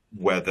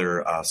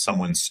whether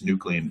someone's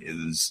synuclein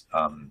is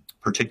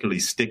particularly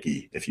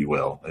sticky, if you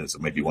will, is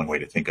maybe one way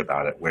to think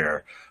about it,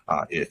 where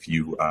if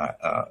you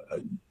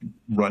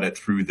run it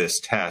through this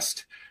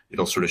test,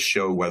 it'll sort of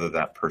show whether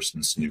that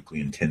person's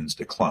synuclein tends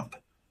to clump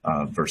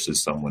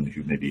versus someone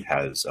who maybe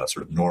has sort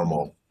of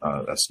normal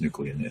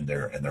synuclein in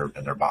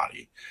their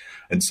body.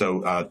 And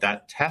so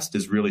that test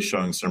is really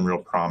showing some real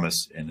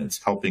promise, and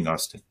it's helping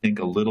us to think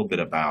a little bit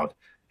about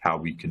how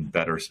we can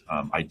better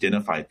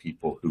identify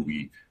people who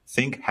we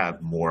think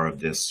have more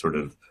of this sort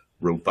of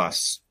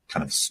robust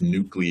kind of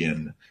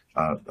synuclein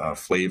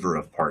flavor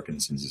of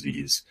Parkinson's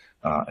disease.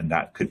 And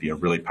that could be a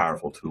really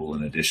powerful tool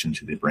in addition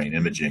to the brain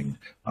imaging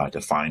to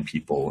find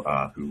people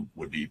who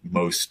would be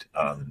most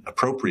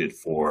appropriate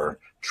for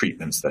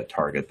treatments that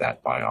target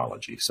that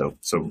biology. So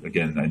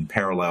again, in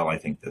parallel, I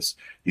think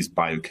these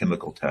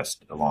biochemical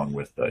tests, along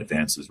with the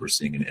advances we're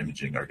seeing in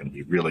imaging, are going to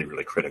be really,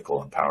 really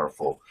critical and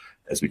powerful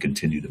as we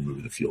continue to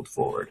move the field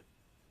forward.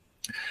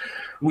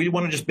 We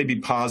want to just maybe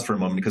pause for a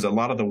moment, because a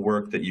lot of the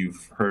work that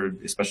you've heard,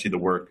 especially the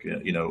work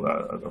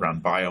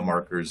around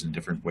biomarkers and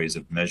different ways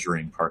of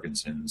measuring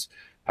Parkinson's,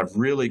 have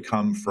really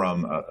come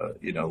from a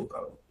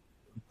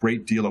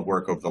great deal of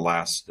work over the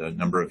last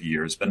number of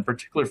years, but in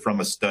particular from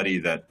a study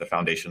that the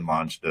foundation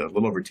launched a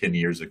little over 10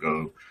 years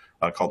ago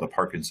called the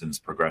Parkinson's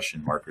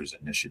Progression Markers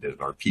Initiative,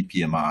 or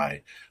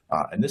PPMI.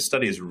 And this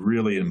study is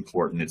really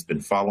important. It's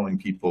been following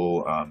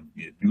people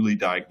newly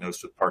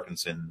diagnosed with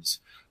Parkinson's,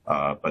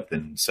 but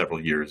then several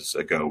years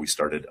ago, we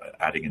started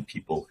adding in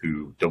people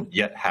who don't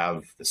yet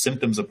have the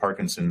symptoms of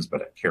Parkinson's,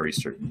 but carry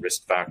certain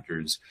risk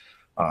factors.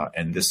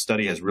 And this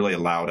study has really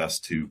allowed us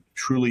to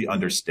truly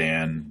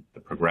understand the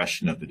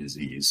progression of the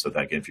disease. So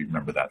that, again, if you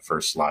remember that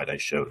first slide I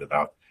showed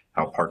about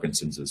how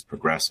Parkinson's is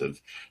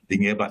progressive,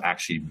 being able to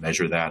actually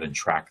measure that and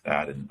track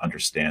that and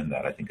understand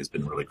that, I think, has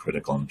been really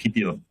critical. And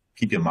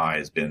PPMI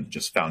has been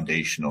just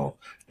foundational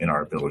in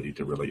our ability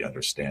to really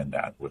understand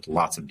that, with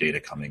lots of data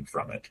coming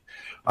from it.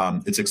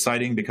 It's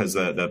exciting because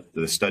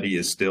the study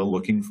is still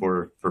looking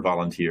for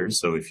volunteers.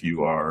 So if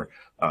you are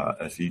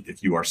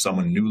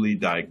someone newly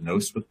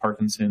diagnosed with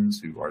Parkinson's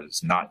who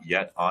is not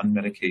yet on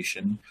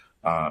medication,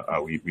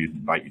 we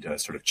invite you to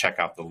sort of check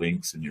out the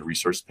links in your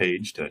resource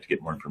page to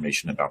get more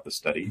information about the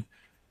study.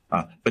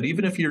 But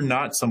even if you're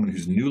not someone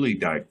who's newly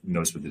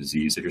diagnosed with the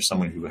disease, if you're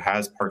someone who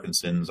has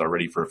Parkinson's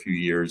already for a few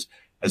years,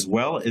 as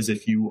well as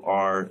if you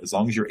are, as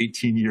long as you're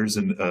 18 years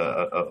and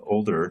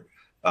older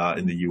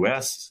in the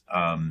U.S.,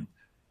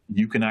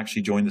 you can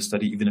actually join the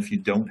study even if you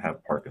don't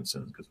have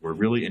Parkinson's, because we're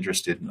really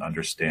interested in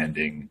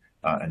understanding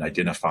and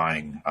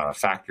identifying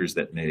factors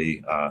that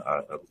may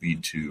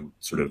lead to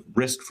sort of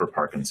risk for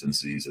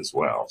Parkinson's disease as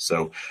well.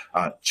 So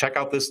check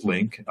out this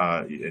link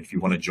if you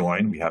want to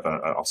join. We have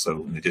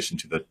also, in addition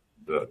to the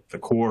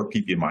core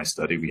PPMI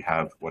study, we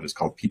have what is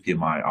called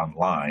PPMI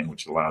Online,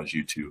 which allows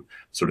you to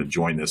sort of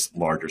join this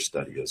larger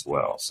study as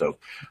well. So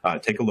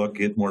take a look,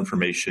 get more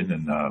information,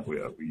 and we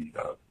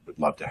would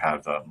love to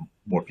have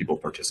more people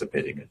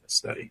participating in this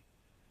study.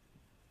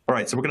 All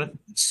right, so we're going to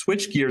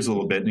switch gears a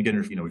little bit. And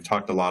again, we've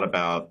talked a lot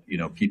about,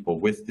 people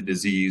with the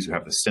disease who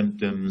have the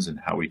symptoms and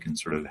how we can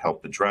sort of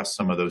help address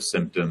some of those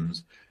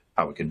symptoms,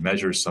 how we can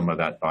measure some of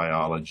that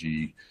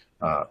biology,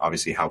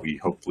 obviously how we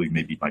hopefully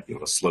maybe might be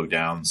able to slow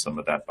down some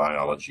of that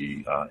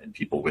biology in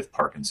people with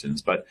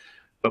Parkinson's. But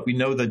we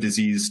know the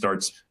disease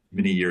starts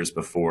many years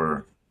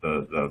before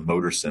the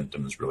motor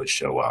symptoms really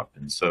show up.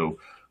 And so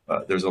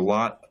there's a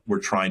lot we're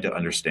trying to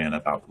understand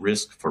about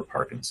risk for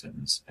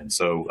Parkinson's. And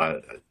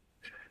so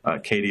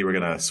Katie, we're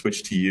going to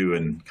switch to you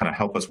and kind of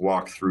help us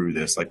walk through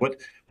this. Like, what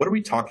are we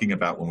talking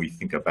about when we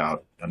think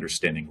about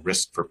understanding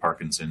risk for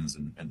Parkinson's,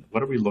 and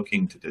what are we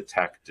looking to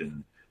detect,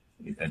 and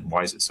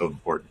why is it so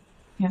important?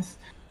 Yes.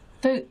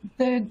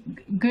 The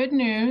good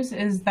news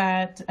is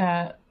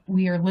that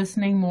we are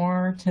listening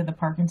more to the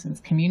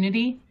Parkinson's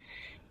community.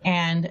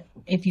 And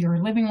if you're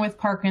living with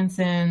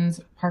Parkinson's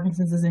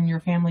is in your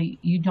family,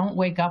 you don't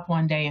wake up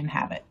one day and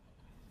have it.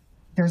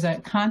 There's a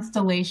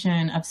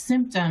constellation of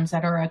symptoms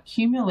that are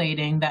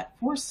accumulating that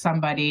force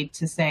somebody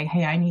to say,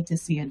 hey, I need to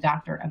see a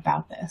doctor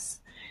about this.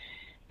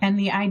 And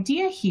the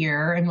idea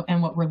here,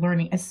 and what we're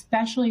learning,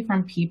 especially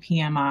from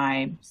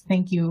PPMI,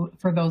 thank you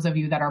for those of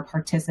you that are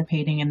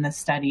participating in this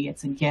study,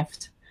 it's a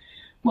gift.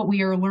 What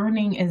we are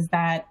learning is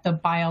that the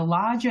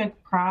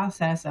biologic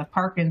process of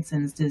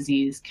Parkinson's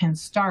disease can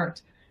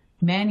start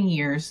many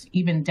years,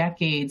 even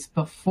decades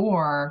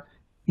before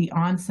the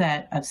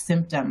onset of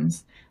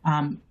symptoms.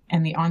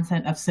 And the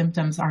onset of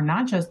symptoms are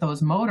not just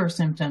those motor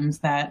symptoms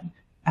that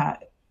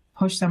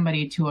push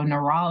somebody to a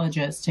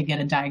neurologist to get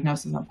a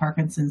diagnosis of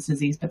Parkinson's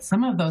disease, but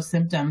some of those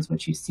symptoms,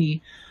 which you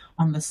see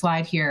on the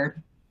slide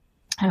here,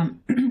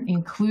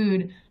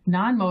 include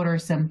non-motor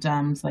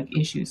symptoms like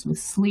issues with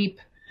sleep,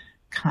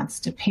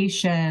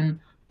 constipation,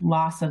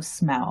 loss of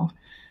smell.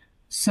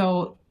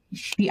 So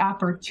the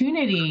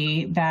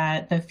opportunity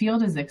that the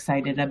field is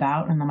excited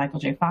about and the Michael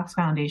J. Fox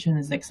Foundation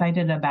is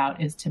excited about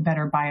is to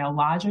better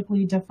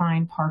biologically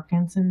define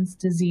Parkinson's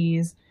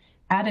disease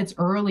at its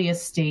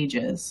earliest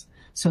stages.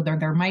 So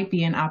there might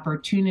be an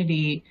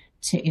opportunity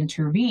to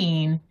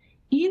intervene.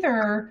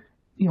 Either,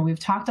 we've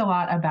talked a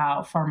lot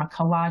about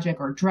pharmacologic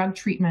or drug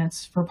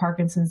treatments for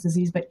Parkinson's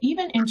disease, but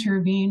even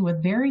intervene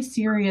with very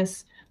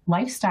serious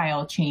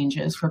lifestyle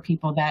changes for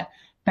people that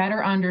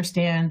better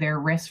understand their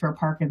risk for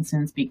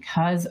Parkinson's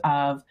because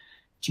of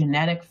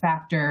genetic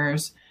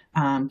factors,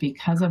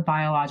 because of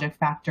biologic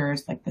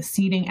factors like the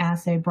seeding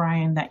assay,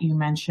 Brian, that you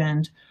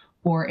mentioned,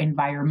 or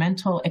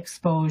environmental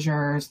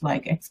exposures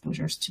like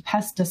exposures to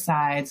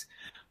pesticides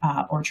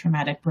or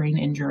traumatic brain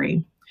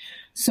injury.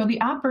 So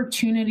the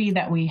opportunity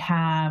that we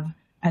have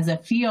as a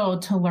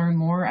field to learn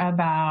more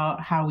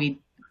about how we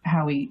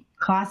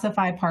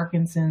classify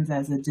Parkinson's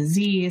as a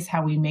disease,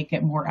 how we make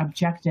it more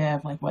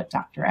objective, like what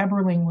Dr.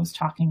 Eberling was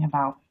talking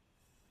about,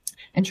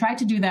 and try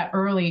to do that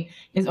early,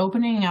 is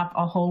opening up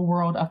a whole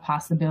world of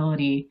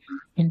possibility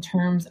in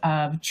terms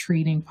of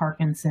treating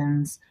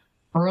Parkinson's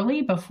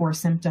early, before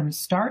symptoms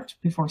start,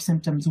 before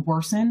symptoms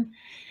worsen.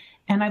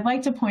 And I'd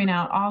like to point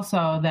out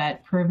also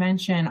that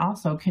prevention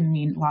also can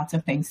mean lots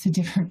of things to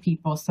different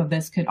people. So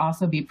this could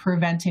also be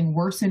preventing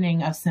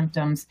worsening of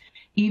symptoms,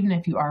 even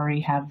if you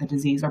already have the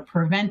disease, or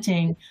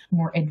preventing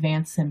more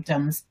advanced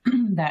symptoms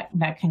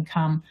that can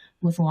come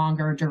with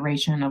longer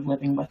duration of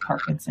living with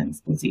Parkinson's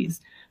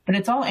disease. But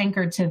it's all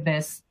anchored to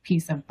this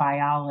piece of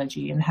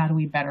biology, and how do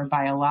we better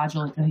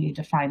biologically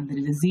define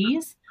the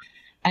disease,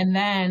 and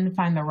then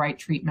find the right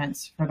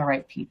treatments for the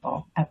right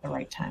people at the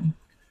right time.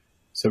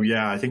 So,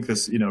 yeah, I think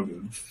this,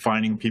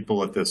 finding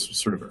people at this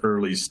sort of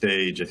early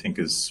stage, I think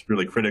is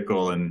really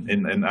critical.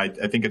 And I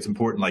think it's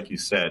important, like you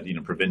said,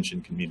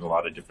 prevention can mean a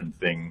lot of different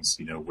things,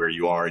 where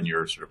you are in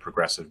your sort of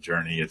progressive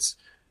journey. It's,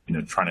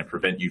 trying to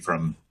prevent you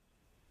from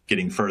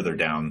getting further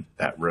down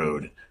that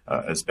road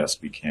as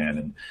best we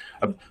can.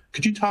 And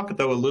could you talk,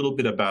 though, a little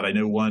bit about, I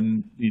know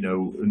one,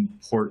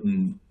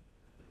 important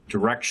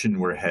direction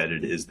we're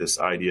headed is this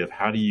idea of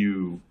how do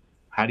you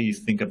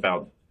think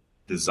about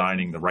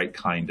designing the right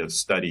kind of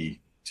study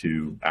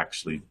to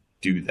actually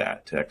do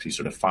that, to actually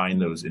sort of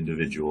find those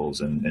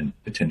individuals and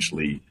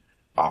potentially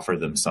offer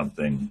them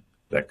something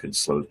that could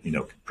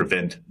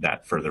prevent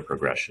that further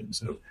progression.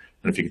 So I don't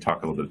know if you could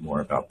talk a little bit more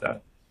about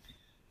that.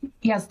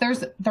 Yes,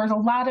 there's a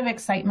lot of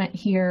excitement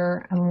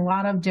here and a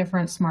lot of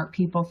different smart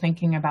people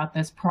thinking about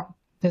this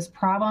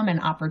problem and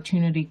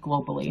opportunity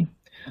globally.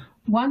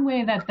 One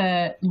way that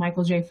the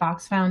Michael J.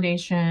 Fox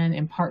Foundation,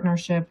 in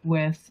partnership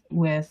with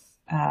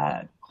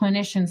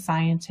clinician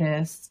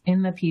scientists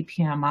in the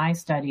PPMI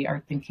study,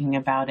 are thinking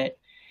about it,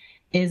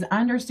 is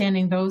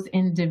understanding those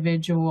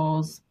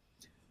individuals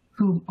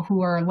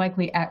who are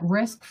likely at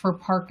risk for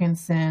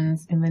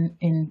Parkinson's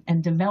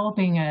and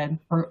developing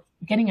or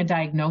getting a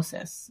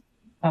diagnosis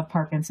of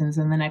Parkinson's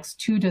in the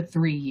next 2 to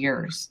 3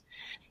 years,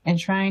 and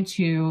trying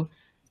to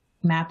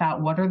map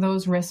out what are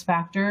those risk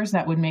factors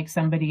that would make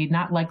somebody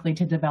not likely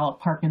to develop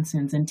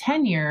Parkinson's in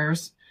 10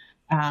 years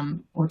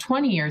or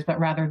 20 years, but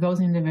rather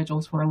those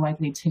individuals who are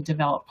likely to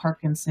develop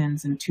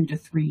Parkinson's in 2 to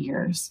 3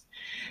 years.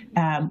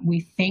 We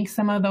think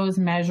some of those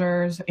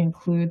measures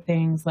include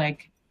things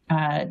like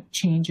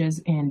changes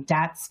in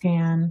DAT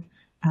scan.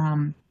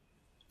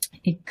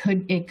 It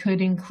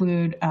could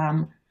include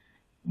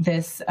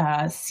this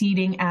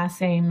seeding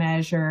assay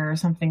measure,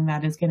 something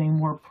that is getting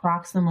more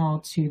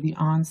proximal to the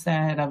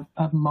onset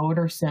of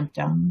motor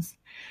symptoms.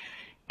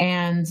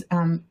 And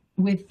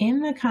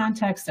within the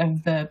context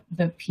of the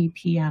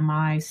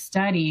PPMI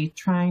study,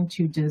 trying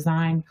to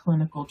design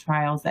clinical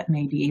trials that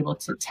may be able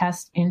to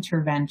test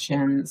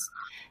interventions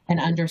and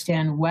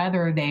understand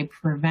whether they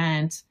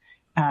prevent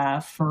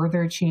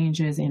further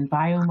changes in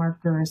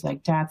biomarkers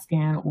like DAT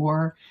scan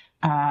or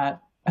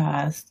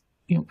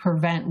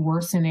prevent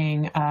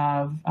worsening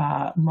of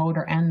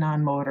motor and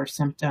non-motor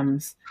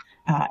symptoms,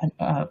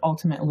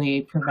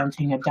 ultimately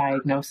preventing a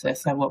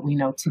diagnosis of what we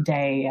know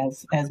today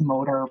as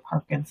motor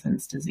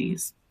Parkinson's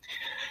disease.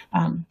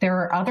 There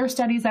are other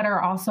studies that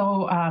are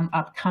also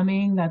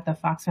upcoming that the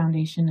Fox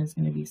Foundation is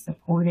going to be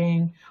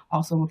supporting,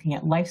 also looking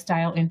at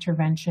lifestyle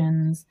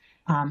interventions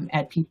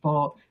at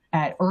people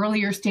at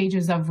earlier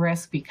stages of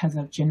risk because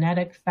of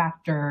genetic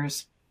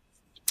factors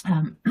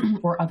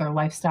or other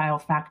lifestyle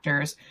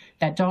factors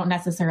that don't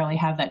necessarily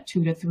have that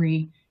 2 to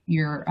 3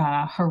 year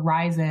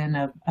horizon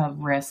of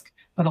risk,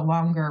 but a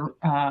longer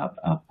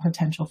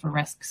potential for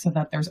risk, so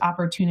that there's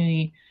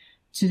opportunity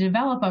to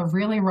develop a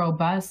really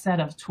robust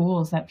set of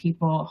tools that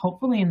people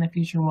hopefully in the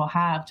future will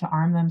have to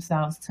arm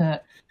themselves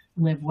to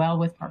live well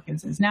with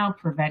Parkinson's now,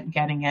 prevent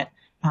getting it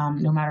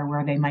no matter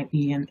where they might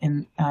be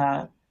in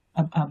a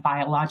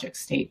biologic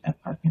state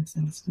of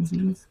Parkinson's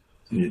disease.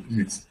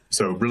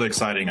 So really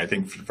exciting, I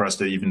think, for us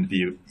to even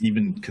be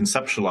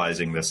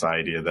conceptualizing this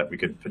idea that we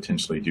could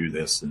potentially do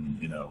this. And,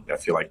 I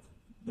feel like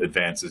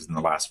advances in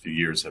the last few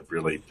years have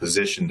really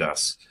positioned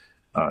us,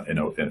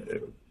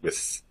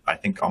 with, I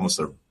think, almost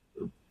a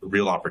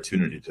real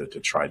opportunity to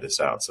try this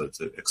out. So it's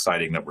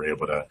exciting that we're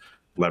able to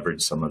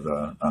leverage some of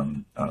the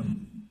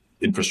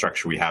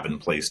infrastructure we have in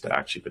place to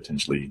actually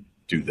potentially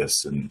do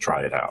this and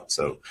try it out.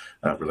 So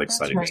really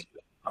exciting. That's right.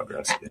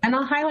 Progress. And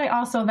I'll highlight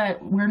also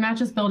that we're not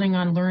just building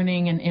on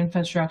learning and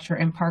infrastructure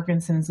in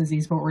Parkinson's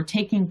disease, but we're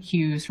taking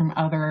cues from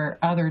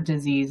other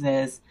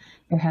diseases.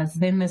 There has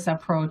been this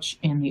approach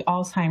in the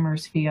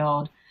Alzheimer's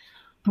field.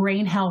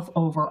 Brain health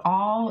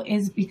overall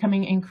is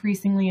becoming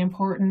increasingly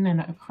important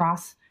and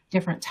across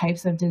different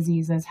types of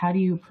diseases. How do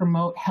you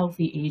promote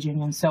healthy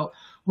aging? And so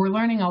we're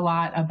learning a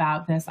lot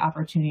about this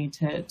opportunity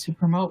to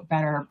promote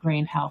better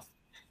brain health.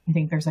 I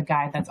think there's a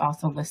guide that's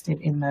also listed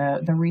in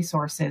the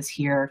resources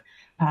here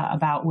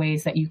about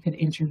ways that you could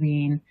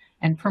intervene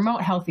and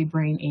promote healthy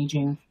brain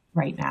aging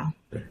right now.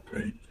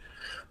 Great.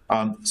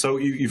 So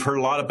you've heard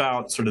a lot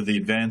about sort of the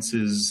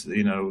advances,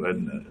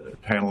 and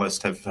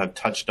panelists have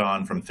touched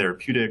on, from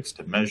therapeutics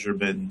to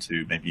measurement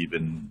to maybe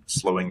even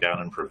slowing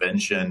down in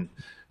prevention.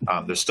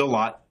 There's still a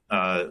lot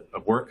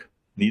of work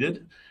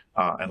needed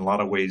and a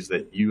lot of ways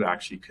that you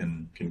actually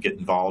can get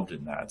involved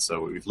in that.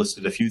 So we've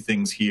listed a few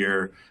things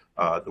here,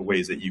 the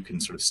ways that you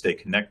can sort of stay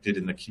connected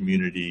in the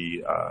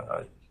community,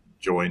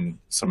 join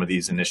some of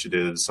these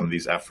initiatives, some of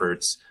these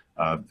efforts,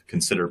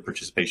 consider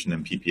participation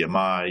in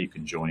PPMI. You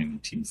can join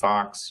Team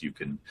Fox. You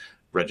can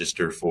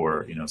register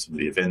for some of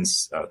the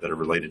events that are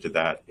related to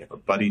that. You have a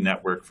buddy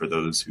network for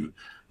those who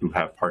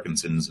have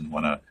Parkinson's and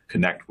want to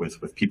connect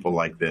with people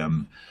like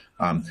them.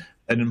 An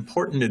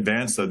important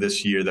advance, though,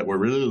 this year that we're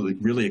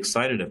really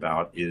excited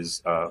about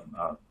is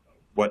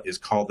what is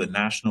called the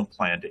National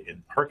Plan to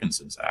End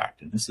Parkinson's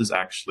Act. And this is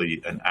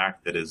actually an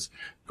act that is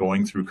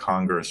going through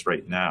Congress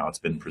right now. It's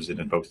been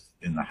presented both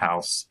in the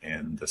House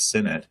and the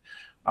Senate,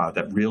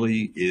 that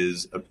really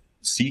is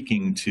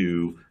seeking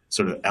to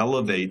sort of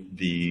elevate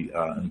the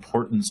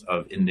importance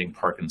of ending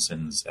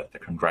Parkinson's at the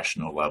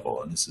congressional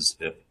level. And this has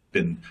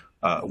been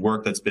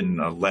work that's been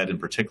led in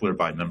particular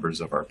by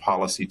members of our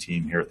policy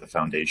team here at the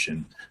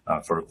Foundation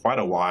for quite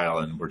a while.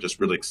 And we're just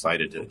really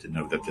excited to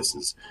know that this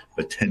is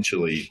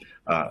potentially,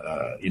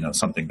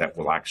 something that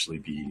will actually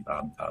be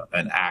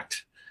an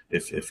act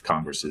if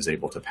Congress is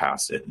able to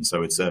pass it. And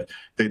so it's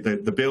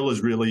the bill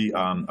is really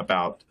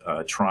about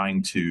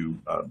trying to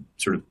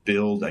sort of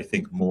build, I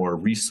think, more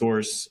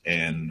resource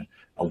and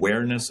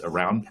awareness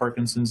around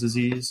Parkinson's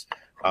disease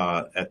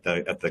at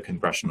the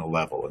congressional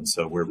level. And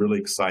so we're really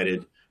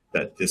excited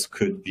that this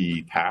could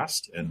be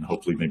passed, and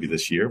hopefully maybe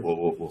this year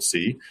we'll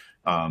see.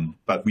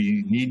 But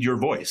we need your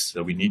voice.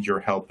 So we need your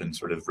help in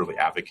sort of really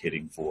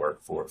advocating for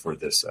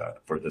this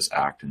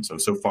act. And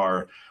so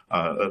far,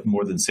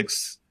 more than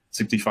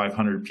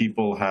 6,500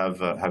 people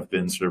have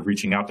been sort of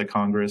reaching out to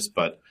Congress,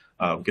 but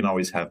we can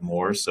always have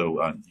more.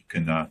 So you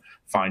can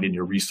find in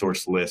your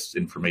resource list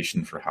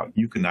information for how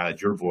you can add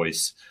your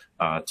voice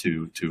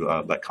to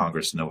let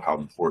Congress know how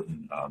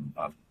important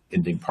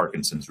ending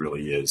Parkinson's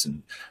really is,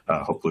 and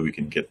hopefully we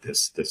can get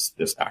this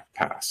act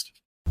passed.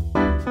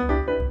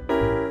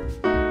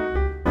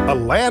 A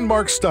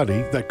landmark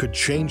study that could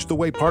change the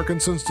way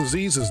Parkinson's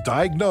disease is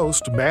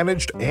diagnosed,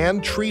 managed,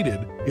 and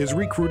treated is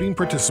recruiting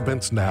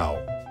participants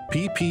now.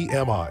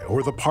 PPMI,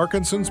 or the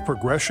Parkinson's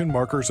Progression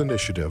Markers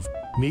Initiative,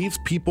 needs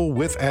people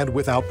with and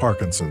without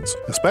Parkinson's,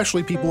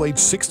 especially people age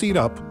 60 and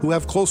up who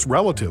have close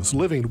relatives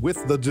living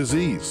with the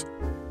disease.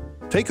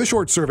 Take a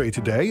short survey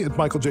today at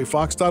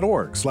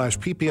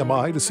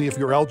michaeljfox.org/ppmi to see if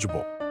you're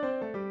eligible.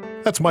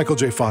 That's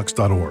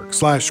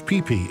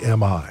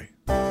michaeljfox.org/ppmi.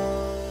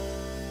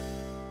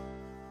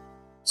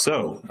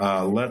 So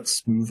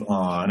let's move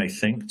on, I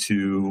think,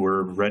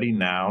 we're ready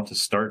now to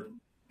start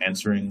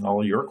answering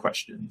all your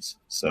questions.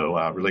 So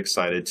really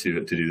excited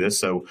to do this.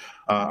 So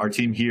our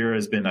team here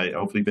has been,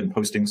 hopefully been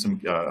posting some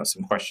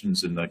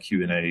questions in the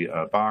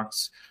Q&A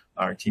box.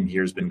 Our team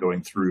here has been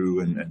going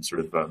through and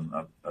sort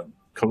of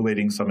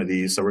collating some of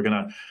these. So we're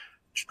going to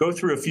go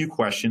through a few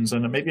questions.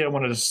 And maybe I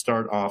wanted to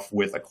start off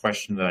with a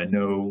question that I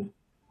know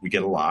we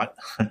get a lot,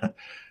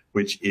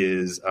 which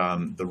is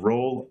the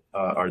role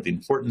or the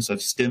importance of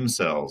stem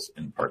cells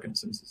in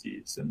Parkinson's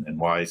disease and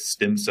why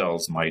stem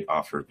cells might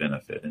offer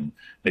benefit. And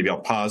maybe I'll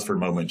pause for a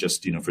moment,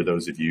 just for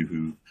those of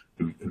you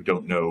who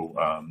don't know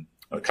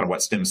kind of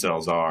what stem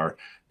cells are.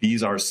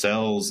 These are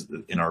cells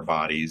in our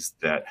bodies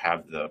that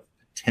have the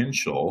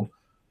potential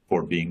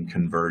for being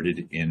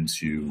converted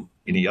into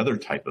any other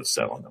type of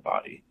cell in the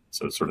body.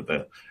 So sort of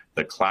the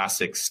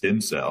classic stem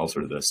cell,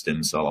 sort of the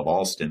stem cell of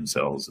all stem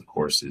cells, of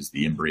course, is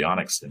the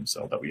embryonic stem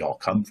cell that we all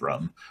come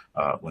from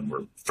when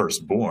we're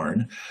first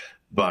born.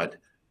 But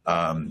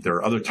there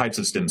are other types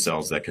of stem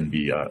cells that can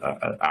be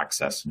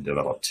accessed and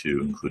developed too,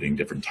 including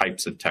different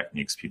types of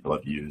techniques people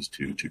have used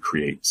to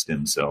create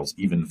stem cells,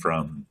 even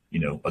from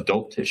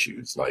adult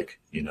tissues like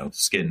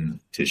skin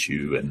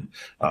tissue and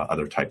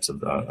other types of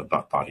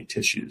body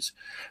tissues.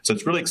 So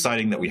it's really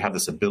exciting that we have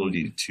this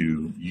ability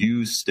to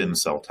use stem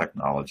cell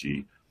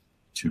technology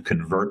to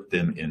convert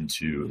them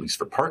into, at least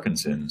for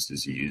Parkinson's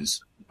disease,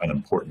 an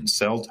important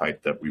cell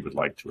type that we would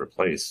like to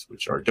replace,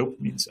 which are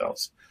dopamine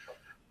cells.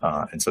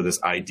 And so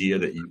this idea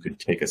that you could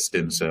take a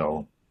stem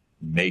cell,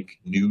 make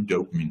new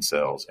dopamine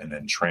cells, and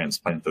then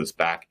transplant those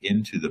back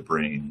into the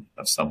brain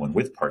of someone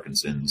with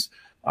Parkinson's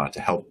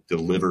to help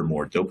deliver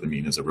more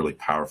dopamine is a really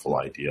powerful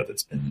idea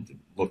that's been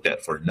looked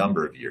at for a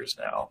number of years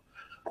now.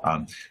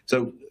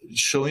 So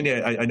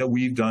Shalini, I know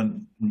we've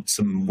done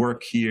some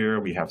work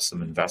here. We have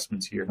some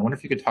investments here. I wonder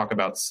if you could talk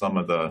about some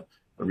of the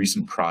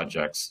recent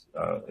projects,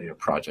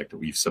 project that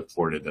we've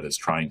supported that is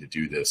trying to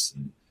do this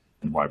and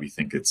why we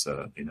think it's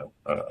a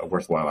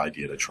worthwhile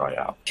idea to try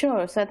out.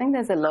 Sure. So I think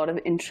there's a lot of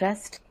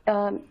interest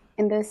in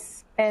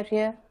this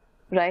area,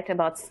 right,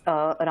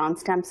 around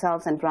stem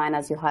cells. And Brian,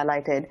 as you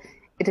highlighted,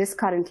 it is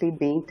currently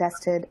being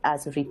tested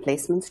as a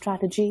replacement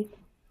strategy.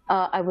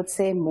 I would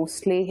say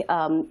mostly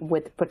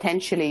with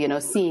potentially,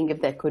 seeing if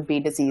there could be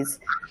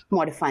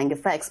disease-modifying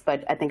effects.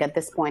 But I think at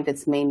this point,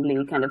 it's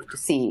mainly kind of to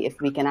see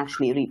if we can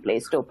actually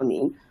replace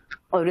dopamine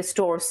or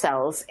restore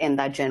cells in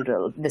that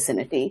general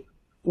vicinity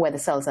where the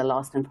cells are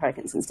lost in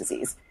Parkinson's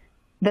disease.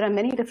 There are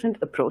many different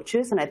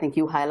approaches, and I think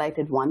you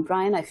highlighted one,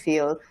 Brian.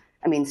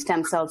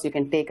 Stem cells, you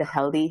can take a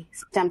healthy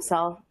stem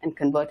cell and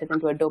convert it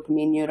into a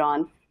dopamine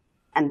neuron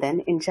and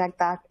then inject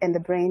that in the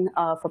brain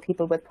for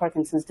people with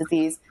Parkinson's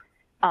disease.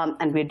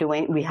 And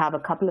we have a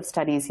couple of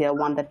studies here,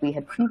 one that we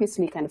had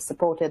previously kind of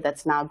supported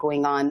that's now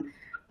going on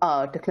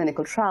to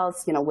clinical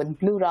trials, with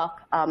Blue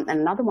Rock, and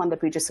another one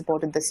that we just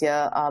supported this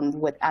year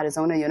with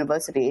Arizona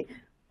University,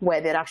 where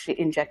they're actually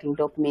injecting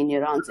dopamine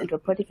neurons into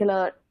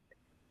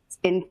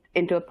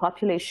a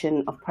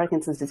population of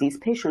Parkinson's disease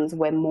patients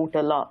where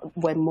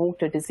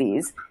motor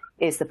disease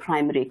is the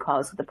primary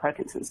cause of the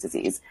Parkinson's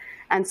disease.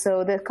 And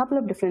so there are a couple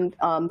of different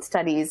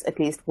studies, at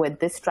least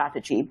with this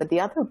strategy. But the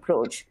other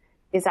approach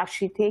is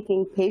actually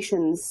taking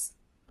patients'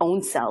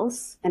 own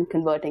cells and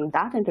converting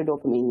that into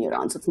dopamine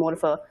neurons. So it's more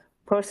of a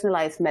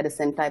personalized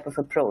medicine type of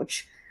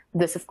approach.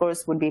 This, of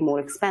course, would be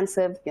more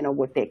expensive,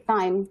 would take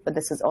time, but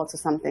this is also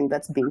something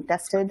that's being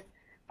tested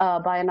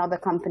by another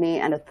company.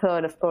 And a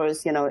third, of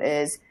course,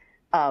 is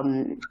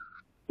you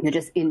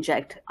just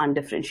inject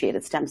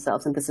undifferentiated stem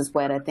cells. And this is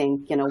where I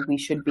think, we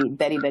should be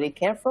very, very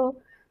careful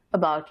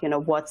about,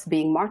 what's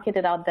being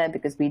marketed out there,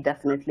 because we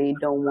definitely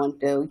don't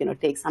want to,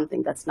 take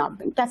something that's not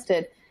been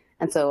tested.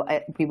 And so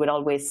we would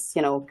always,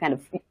 kind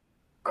of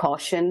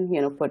caution,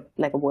 put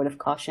like a word of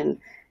caution,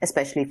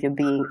 especially if you're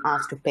being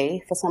asked to pay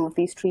for some of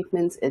these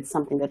treatments. It's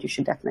something that you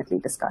should definitely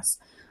discuss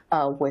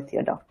with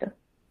your doctor.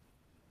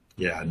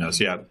 Yeah, no,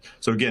 so yeah.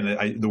 So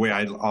again, the way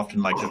I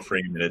often like to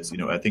frame it is,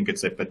 I think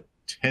it's a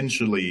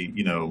potentially,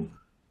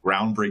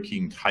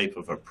 groundbreaking type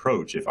of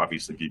approach if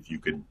you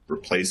could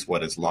replace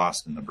what is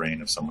lost in the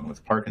brain of someone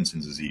with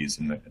Parkinson's disease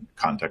in the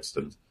context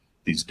of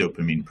these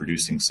dopamine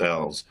producing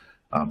cells.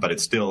 But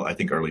it's still, I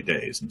think, early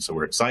days. And so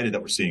we're excited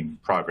that we're seeing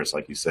progress,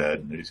 like you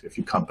said. There's a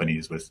few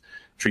companies with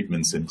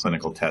treatments in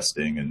clinical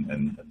testing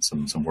and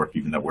some work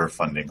even that we're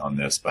funding on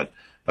this. But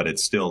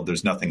it's still,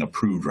 there's nothing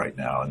approved right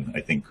now. And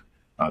I think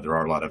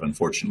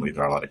unfortunately,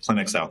 there are a lot of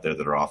clinics out there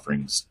that are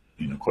offering,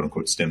 quote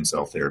unquote, stem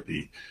cell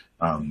therapy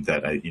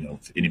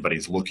if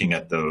anybody's looking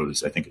at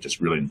those, I think it's just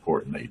really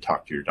important that you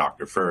talk to your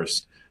doctor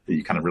first, that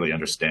you kind of really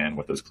understand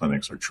what those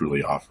clinics are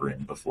truly offering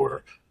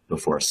before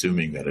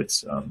assuming that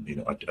it's a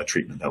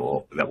treatment that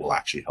will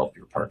actually help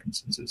your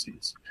Parkinson's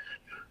disease.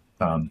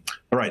 All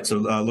right, so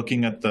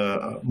looking at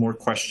the more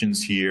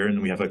questions here,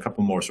 and we have a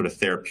couple more sort of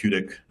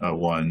therapeutic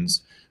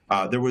ones.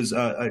 There was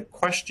a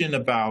question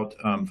about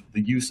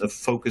the use of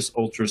focused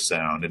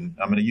ultrasound, and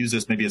I'm going to use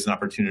this maybe as an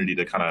opportunity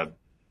to kind of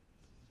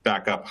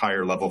back up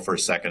higher level for a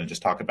second and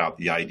just talk about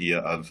the idea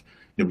of,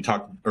 we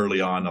talked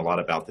early on a lot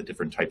about the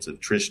different types of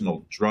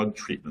traditional drug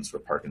treatments for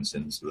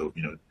Parkinson's, so,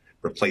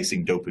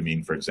 replacing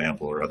dopamine, for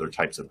example, or other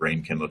types of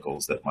brain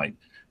chemicals that might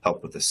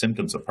help with the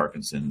symptoms of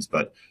Parkinson's.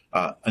 But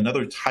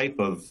another type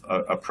of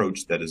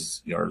approach that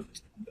is,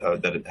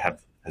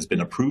 has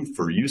been approved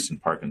for use in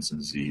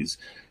Parkinson's disease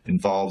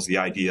involves the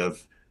idea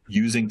of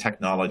using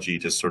technology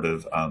to sort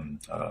of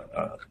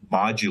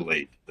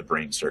modulate the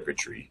brain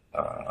circuitry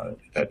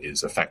that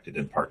is affected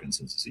in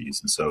Parkinson's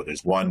disease. And so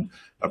there's one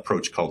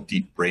approach called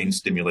deep brain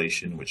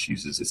stimulation, which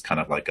it's kind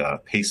of like a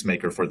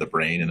pacemaker for the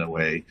brain in a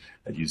way.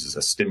 That uses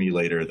a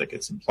stimulator that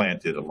gets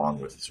implanted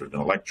along with sort of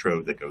an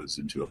electrode that goes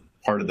into a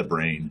part of the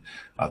brain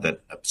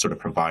that sort of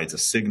provides a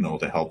signal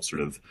to help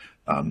sort of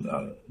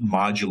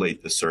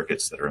modulate the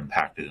circuits that are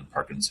impacted in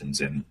Parkinson's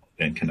and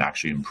can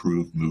actually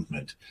improve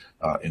movement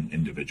in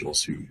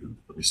individuals who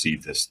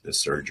receive this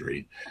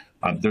surgery.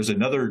 There's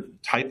another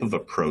type of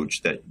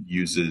approach that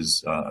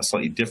uses a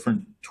slightly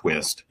different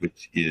twist,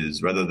 which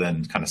is rather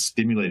than kind of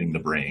stimulating the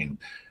brain,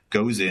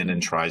 goes in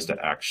and tries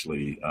to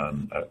actually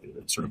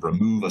sort of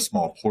remove a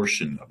small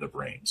portion of the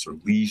brain, sort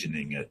of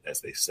lesioning it,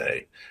 as they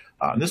say.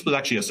 And this was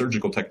actually a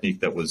surgical technique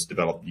that was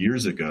developed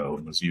years ago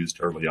and was used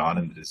early on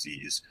in the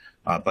disease.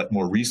 But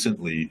more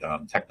recently,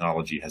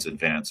 technology has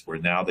advanced where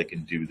now they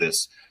can do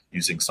this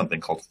using something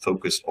called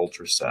focused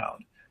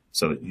ultrasound.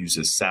 So it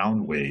uses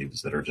sound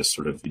waves that are just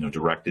sort of,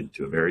 directed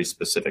to a very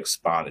specific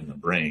spot in the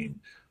brain.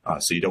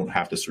 So you don't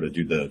have to sort of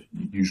do the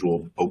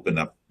usual open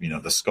up,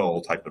 the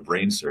skull type of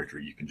brain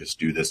surgery. You can just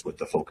do this with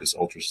the focused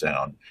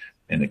ultrasound,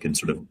 and it can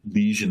sort of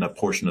lesion a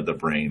portion of the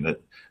brain that,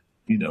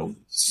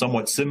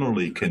 somewhat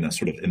similarly can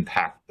sort of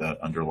impact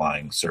the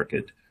underlying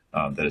circuit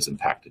that is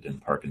impacted in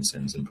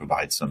Parkinson's and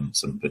provide some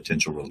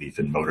potential relief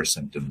in motor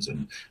symptoms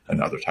and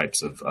other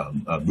types of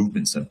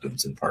movement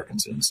symptoms in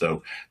Parkinson's.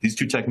 So these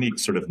two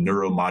techniques, sort of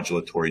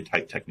neuromodulatory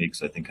type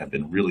techniques, I think have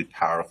been really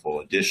powerful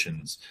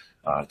additions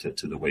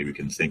to the way we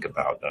can think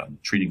about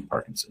treating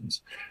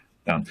Parkinson's.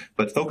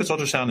 But focused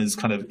ultrasound is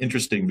kind of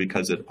interesting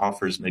because it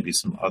offers maybe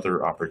some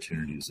other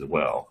opportunities as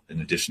well. In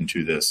addition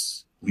to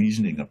this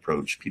lesioning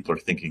approach, people are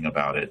thinking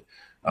about it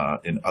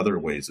in other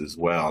ways as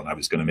well. And I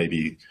was going to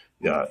maybe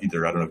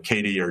either, I don't know,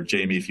 Katie or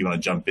Jamie, if you want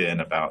to jump in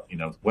about,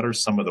 what are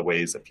some of the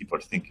ways that people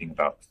are thinking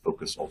about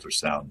focused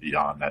ultrasound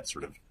beyond that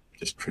sort of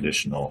just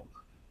traditional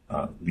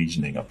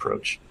lesioning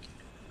approach?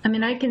 I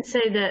mean, I can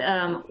say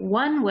that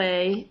one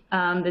way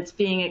that's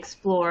being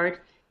explored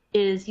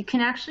is you can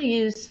actually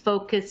use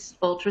focused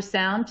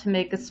ultrasound to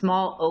make a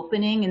small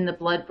opening in the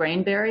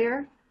blood-brain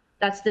barrier.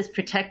 That's this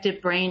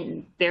protective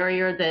brain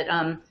barrier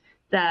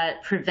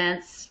that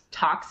prevents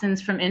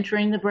toxins from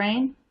entering the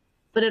brain,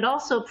 but it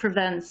also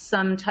prevents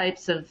some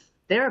types of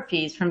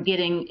therapies from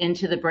getting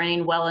into the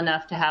brain well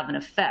enough to have an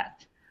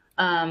effect.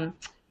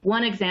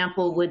 One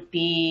example would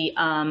be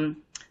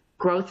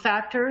growth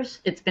factors.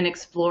 It's been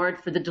explored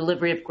for the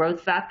delivery of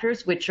growth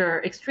factors, which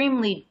are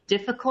extremely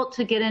difficult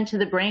to get into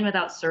the brain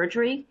without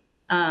surgery.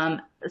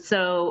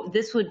 So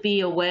this would be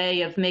a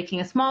way of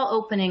making a small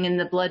opening in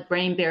the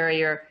blood-brain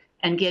barrier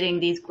and getting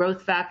these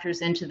growth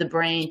factors into the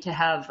brain to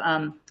have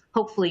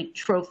hopefully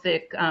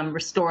trophic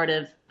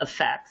restorative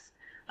effects.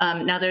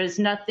 Now, there's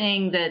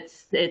nothing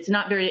it's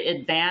not very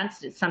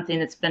advanced. It's something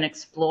that's been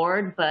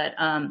explored, but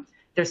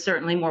there's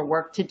certainly more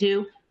work to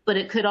do. But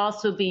it could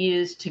also be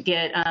used to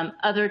get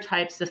other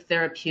types of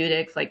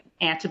therapeutics, like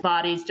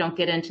antibodies don't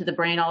get into the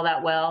brain all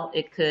that well.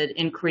 It could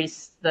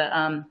increase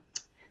how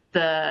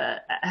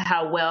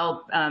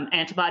well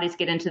antibodies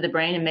get into the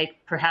brain and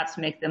perhaps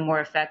make them more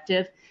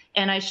effective.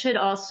 And I should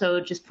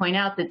also just point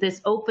out that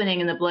this opening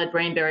in the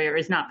blood-brain barrier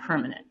is not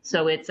permanent.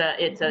 So it's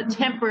a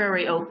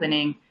temporary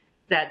opening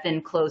that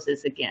then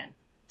closes again.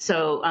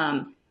 So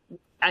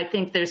I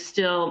think there's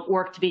still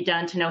work to be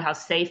done to know how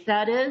safe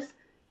that is.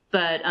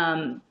 But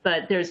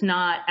there's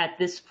not at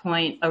this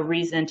point a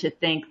reason to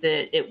think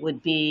that it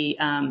would be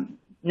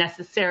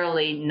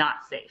necessarily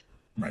not safe.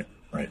 Right.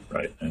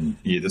 And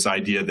this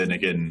idea then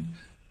again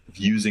of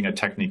using a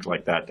technique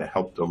like that to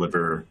help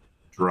deliver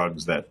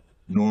drugs that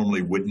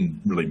normally wouldn't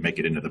really make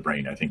it into the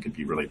brain, I think could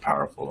be really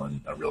powerful and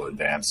a real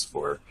advance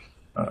for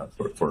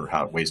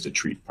ways to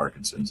treat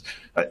Parkinson's.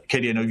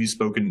 Katie, I know you've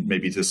spoken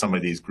maybe to some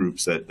of these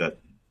groups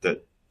that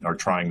are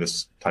trying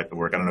this type of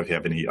work. I don't know if you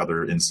have any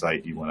other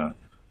insight you want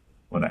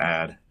to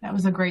add. That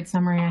was a great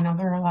summary. I know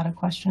there are a lot of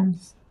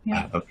questions.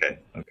 Yeah. Okay,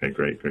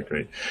 great.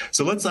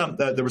 So let's,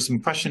 there were some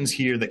questions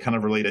here that kind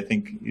of relate, I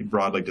think,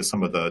 broadly to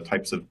some of the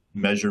types of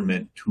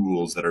measurement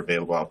tools that are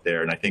available out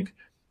there. And I think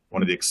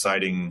one of the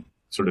exciting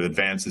sort of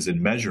advances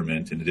in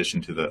measurement, in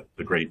addition to the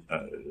great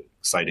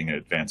exciting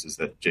advances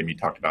that Jamie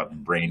talked about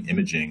in brain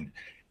imaging,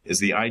 is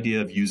the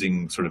idea of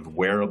using sort of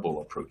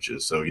wearable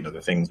approaches. So,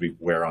 the things we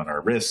wear on our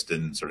wrist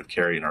and sort of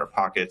carry in our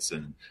pockets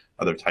and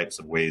other types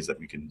of ways that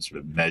we can sort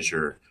of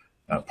measure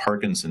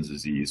Parkinson's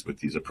disease with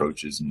these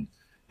approaches. And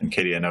And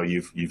Katie, I know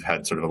you've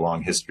had sort of a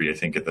long history, I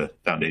think, at the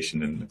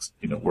foundation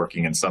and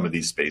working in some of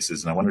these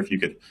spaces. And I wonder if you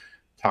could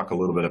talk a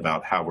little bit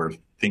about how we're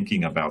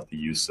thinking about the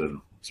use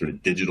of sort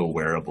of digital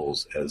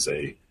wearables as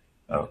a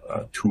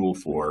tool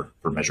for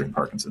measuring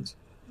Parkinson's.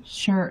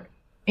 Sure.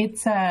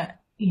 It's the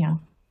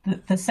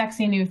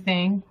sexy new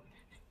thing.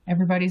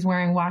 Everybody's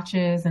wearing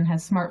watches and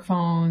has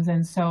smartphones.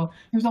 And so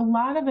there's a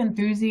lot of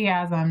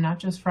enthusiasm, not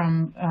just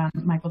from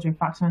Michael J.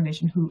 Fox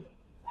Foundation, who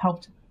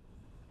helped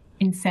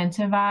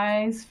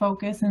incentivize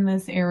focus in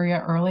this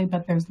area early,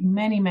 but there's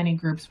many, many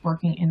groups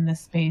working in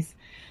this space.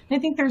 And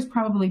I think there's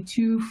probably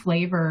two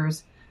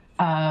flavors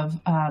of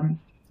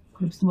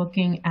groups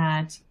looking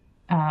at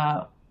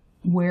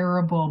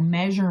wearable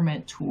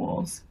measurement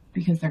tools,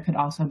 because there could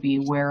also be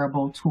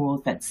wearable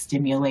tools that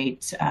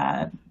stimulate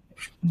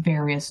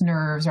various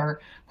nerves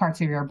or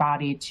parts of your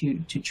body to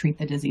treat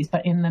the disease.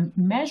 But in the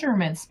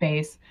measurement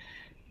space,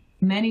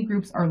 many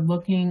groups are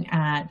looking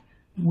at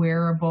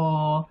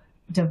wearable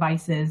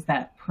devices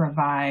that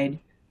provide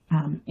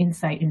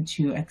insight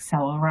into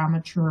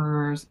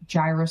accelerometers,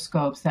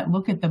 gyroscopes that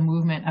look at the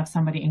movement of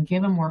somebody and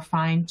give a more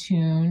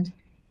fine-tuned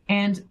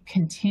and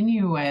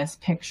continuous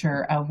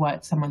picture of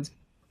what someone's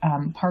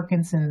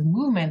Parkinson's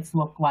movements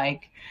look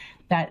like,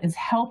 that is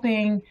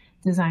helping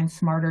design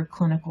smarter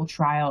clinical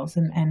trials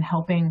and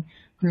helping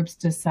groups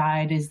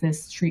decide, is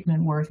this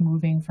treatment worth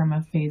moving from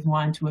a phase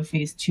 1 to a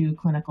phase 2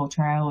 clinical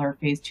trial or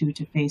phase 2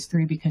 to phase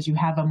 3, because you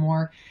have a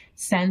more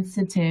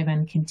sensitive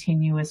and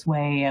continuous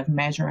way of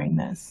measuring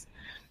this.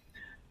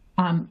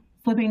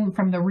 Flipping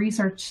from the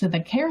research to the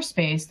care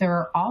space, there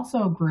are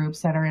also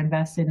groups that are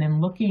invested in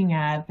looking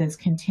at this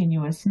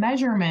continuous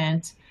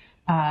measurement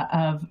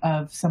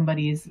of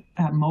somebody's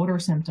motor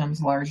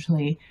symptoms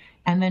largely,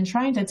 and then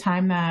trying to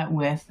time that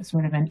with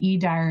sort of an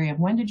e-diary of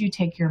when did you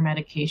take your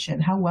medication,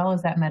 how well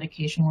is that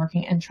medication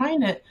working, and trying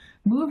to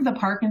move the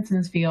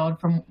Parkinson's field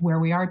from where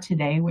we are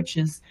today, which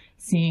is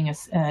seeing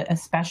a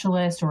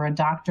specialist or a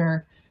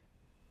doctor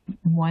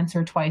once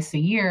or twice a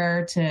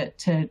year to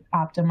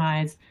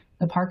optimize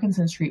the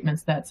Parkinson's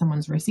treatments that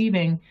someone's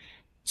receiving,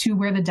 to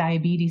where the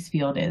diabetes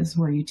field is,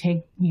 where you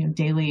take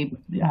daily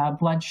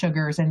blood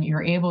sugars and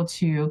you're able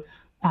to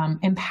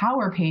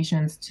empower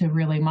patients to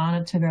really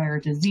monitor their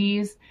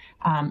disease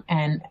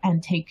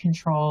and take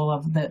control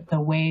of the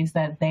ways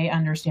that they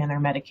understand their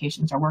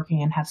medications are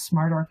working and have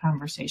smarter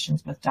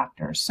conversations with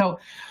doctors. So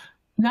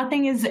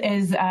nothing is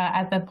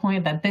at the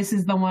point that this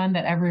is the one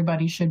that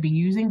everybody should be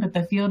using, but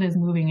the field is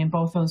moving in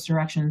both those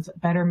directions: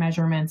 better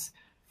measurements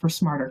for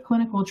smarter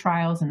clinical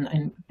trials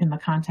and in the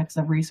context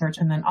of research,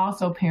 and then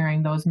also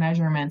pairing those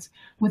measurements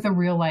with a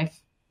real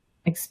life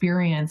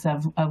experience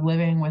of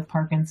living with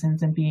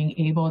Parkinson's and being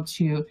able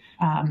to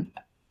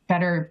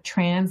better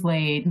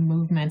translate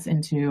movements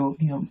into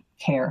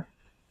care.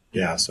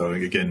 Yeah. So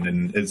again,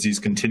 and as these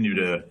continue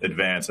to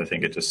advance, I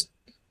think it's just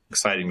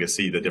exciting to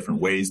see the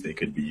different ways they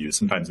could be used.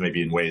 Sometimes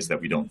maybe in ways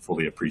that we don't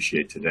fully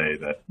appreciate today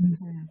that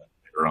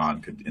later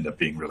on could end up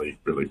being really,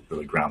 really,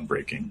 really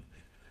groundbreaking.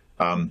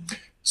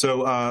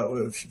 So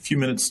a few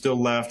minutes still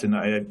left, and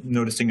I'm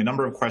noticing a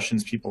number of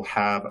questions people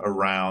have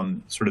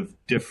around sort of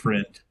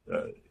different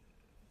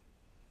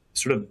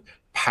sort of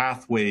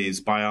pathways,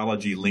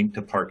 biology linked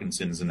to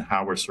Parkinson's, and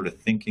how we're sort of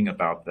thinking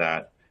about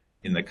that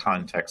in the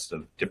context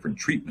of different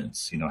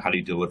treatments. How do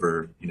you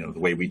deliver, the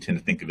way we tend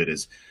to think of it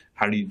is,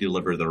 how do you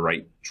deliver the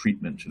right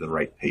treatment to the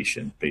right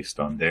patient based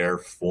on their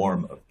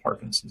form of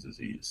Parkinson's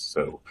disease?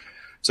 So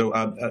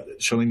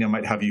Shalini, I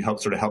might have you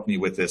help me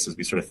with this as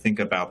we sort of think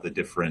about the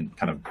different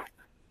kind of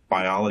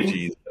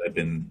biologies that have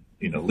been,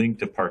 linked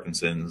to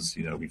Parkinson's.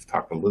 We've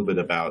talked a little bit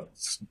about,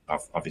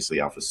 obviously,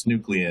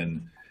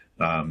 alpha-synuclein.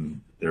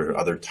 There are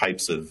other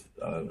types of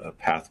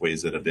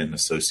pathways that have been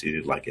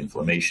associated, like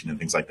inflammation and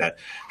things like that.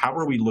 How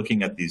are we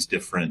looking at these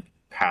different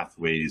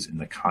pathways in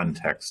the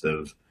context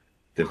of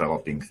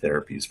developing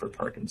therapies for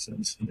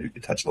Parkinson's? Maybe you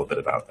could touch a little bit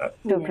about that.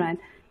 No, Brian.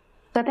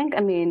 So I think,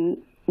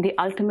 the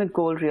ultimate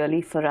goal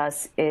really for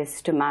us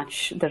is to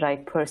match the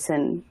right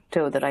person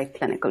to the right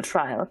clinical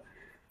trial,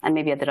 and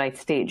maybe at the right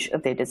stage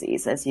of their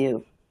disease, as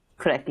you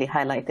correctly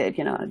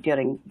highlighted,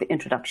 during the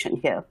introduction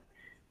here.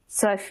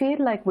 So I feel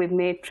like we've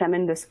made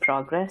tremendous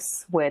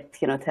progress with,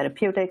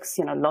 therapeutics,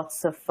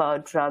 lots of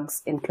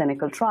drugs in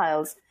clinical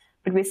trials,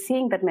 but we're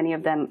seeing that many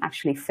of them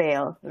actually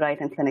fail, right,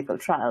 in clinical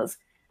trials.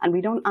 And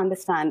we don't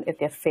understand if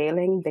they're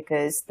failing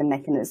because the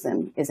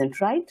mechanism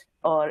isn't right,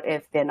 or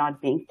if they're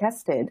not being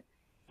tested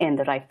in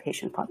the right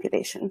patient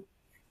population.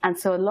 And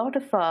so a lot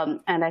of,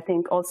 and I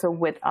think also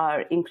with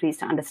our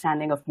increased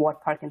understanding of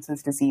what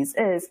Parkinson's disease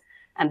is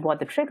and what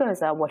the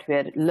triggers are, what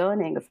we're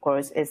learning, of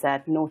course, is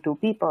that no two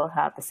people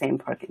have the same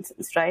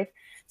Parkinson's, right?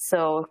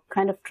 So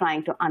kind of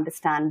trying to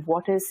understand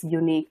what is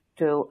unique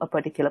to a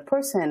particular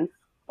person,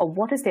 or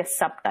what is their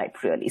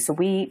subtype really. So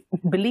we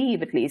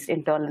believe, at least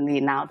internally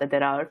now, that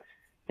there are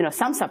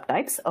some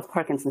subtypes of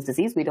Parkinson's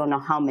disease. We don't know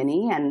how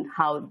many and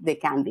how they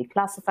can be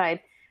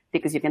classified,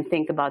 because you can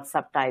think about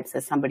subtypes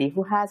as somebody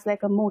who has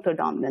like a motor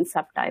dominant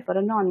subtype or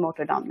a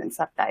non-motor dominant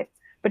subtype.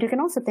 But you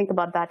can also think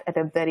about that at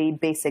a very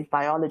basic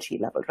biology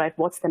level, right?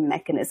 What's the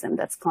mechanism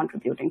that's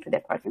contributing to their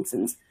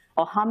Parkinson's?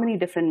 Or how many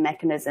different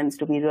mechanisms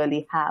do we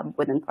really have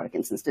within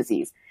Parkinson's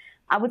disease?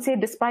 I would say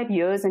despite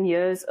years and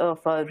years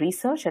of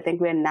research, I think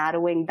we're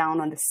narrowing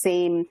down on the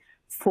same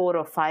 4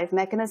 or 5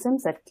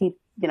 mechanisms that keep,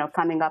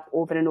 coming up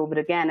over and over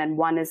again. And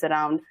one is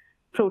around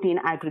protein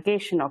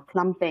aggregation or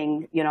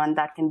clumping, and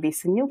that can be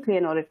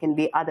synuclein or it can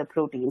be other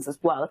proteins as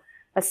well.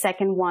 A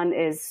second one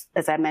is,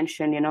 as I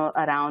mentioned,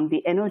 around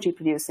the energy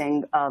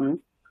producing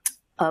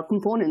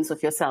components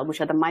of your cell,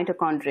 which are the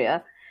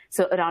mitochondria.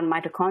 So around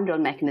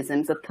mitochondrial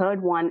mechanisms. The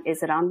third one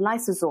is around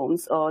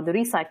lysosomes or the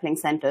recycling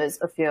centers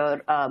of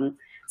your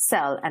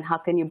cell, and how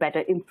can you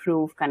better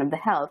improve kind of the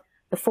health.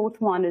 The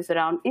fourth one is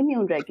around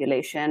immune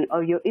regulation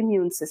or your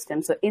immune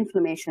system, so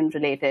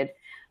inflammation-related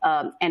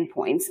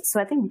endpoints. So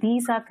I think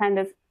these are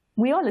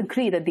we all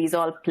agree that these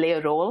all play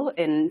a role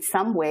in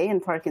some way in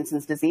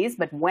Parkinson's disease,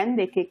 but when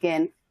they kick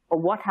in or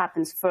what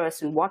happens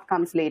first and what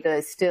comes later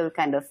is still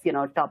kind of,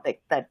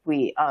 topic that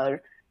we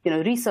are,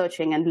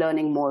 researching and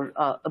learning more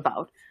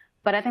about.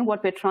 But I think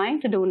what we're trying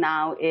to do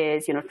now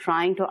is,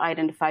 trying to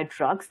identify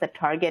drugs that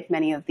target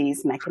many of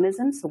these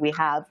mechanisms. So we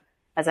have,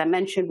 as I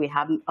mentioned, we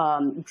have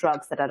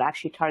drugs that are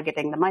actually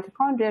targeting the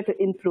mitochondria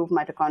to improve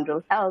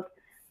mitochondrial health,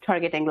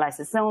 targeting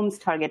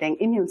lysosomes, targeting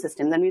immune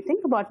system. When you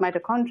think about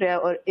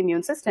mitochondria or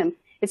immune system,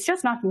 it's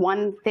just not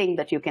one thing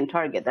that you can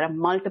target. There are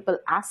multiple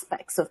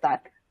aspects of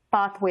that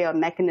pathway or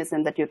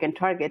mechanism that you can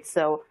target.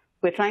 So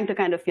we're trying to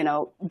kind of,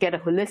 get a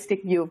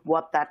holistic view of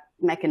what that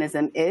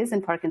mechanism is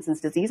in Parkinson's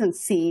disease and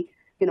see,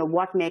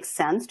 what makes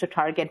sense to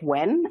target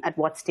when, at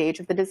what stage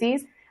of the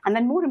disease. And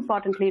then more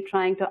importantly,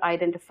 trying to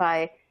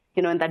identify,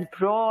 in that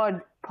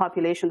broad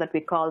population that we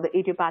call the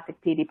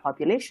idiopathic PD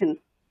population,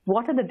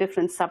 what are the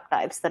different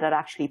subtypes that are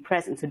actually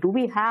present? So do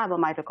we have a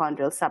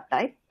mitochondrial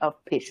subtype of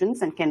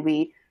patients, and can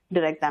we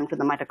direct them to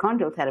the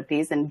mitochondrial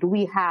therapies? And do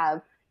we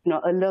have, a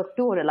LRRK2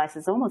 or a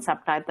lysosomal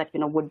subtype that,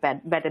 would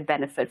better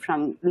benefit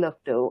from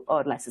LRRK2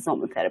 or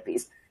lysosomal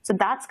therapies? So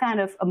that's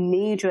kind of a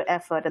major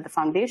effort at the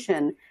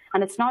foundation.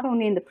 And it's not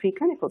only in the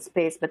preclinical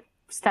space, but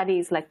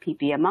studies like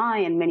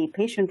PPMI and many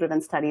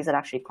patient-driven studies are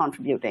actually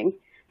contributing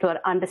to our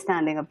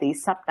understanding of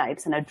these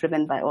subtypes and are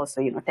driven by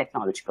also,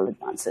 technological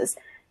advances.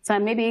 So I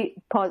maybe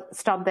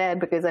stop there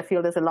because I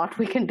feel there's a lot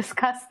we can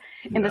discuss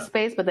in the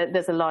space, but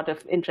there's a lot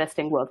of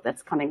interesting work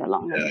that's coming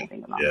along and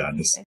moving along. Yeah, and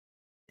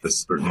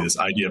this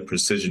idea of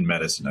precision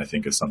medicine, I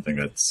think, is something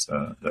that's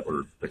that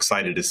we're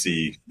excited to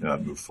see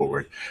move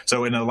forward.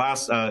 So in the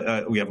last,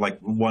 we have like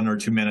 1 or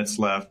 2 minutes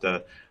left.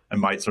 I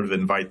might sort of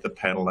invite the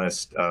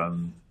panelists,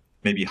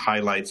 maybe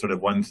highlight sort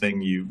of one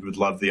thing you would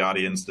love the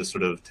audience to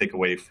sort of take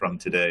away from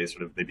today,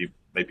 sort of maybe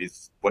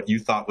what you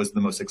thought was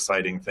the most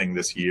exciting thing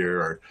this year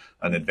or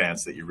an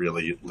advance that you're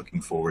really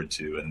looking forward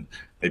to. And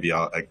maybe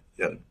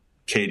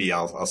Katie,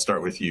 I'll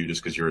start with you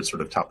just because you're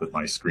sort of top of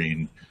my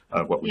screen.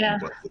 What would you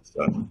like this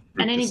and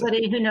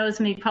anybody who knows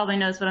me probably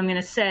knows what I'm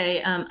going to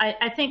say.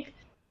 I think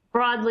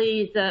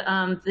broadly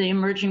the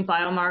emerging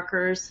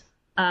biomarkers,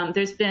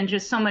 there's been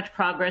just so much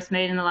progress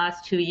made in the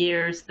last 2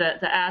 years,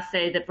 the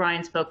assay that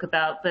Brian spoke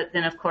about, but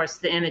then of course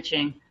the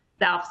imaging,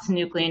 the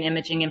alpha-synuclein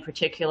imaging in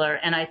particular.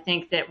 And I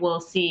think that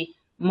we'll see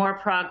more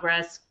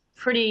progress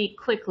pretty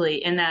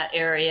quickly in that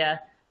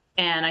area.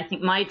 And I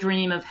think my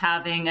dream of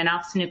having an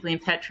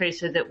alpha-synuclein PET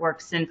tracer that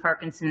works in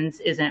Parkinson's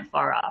isn't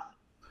far off.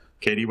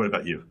 Katie, what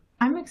about you?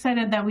 I'm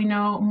excited that we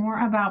know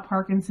more about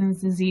Parkinson's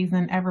disease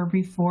than ever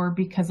before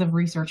because of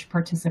research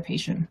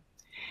participation.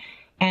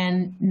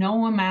 And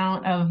no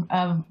amount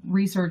of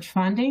research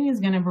funding is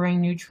going to bring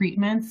new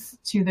treatments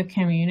to the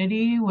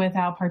community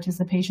without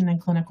participation in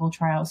clinical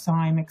trials. So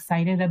I'm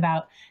excited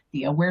about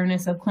the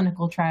awareness of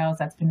clinical trials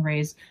that's been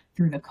raised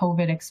through the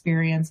COVID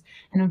experience.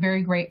 And I'm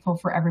very grateful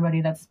for everybody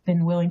that's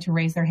been willing to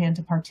raise their hand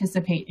to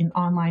participate in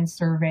online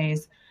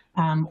surveys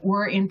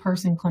or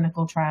in-person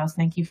clinical trials.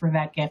 Thank you for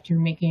that gift. You're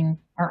making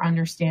our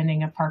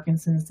understanding of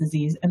Parkinson's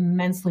disease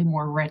immensely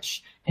more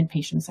rich and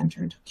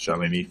patient-centered.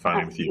 Shalini,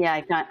 fine with you.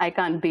 Yeah, I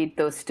can't beat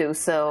those two.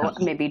 So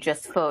maybe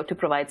just to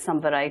provide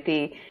some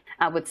variety,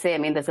 I would say,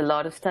 there's a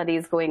lot of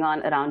studies going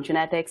on around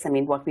genetics.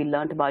 What we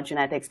learned about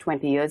genetics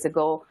 20 years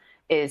ago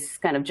is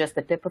kind of just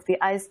the tip of the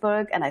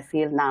iceberg. And I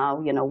feel now,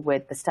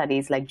 with the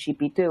studies like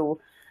GP2,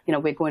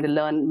 we're going to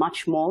learn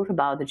much more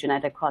about the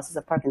genetic causes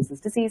of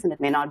Parkinson's disease, and it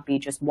may not be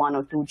just 1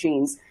 or 2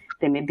 genes.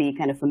 There may be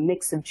kind of a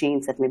mix of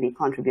genes that may be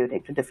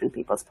contributing to different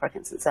people's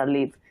Parkinson's. So I'll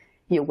leave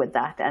you with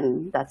that,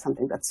 and that's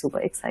something that's super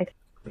exciting.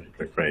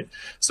 Great.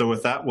 So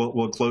with that,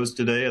 we'll close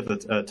today at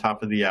the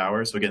top of the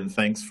hour. So again,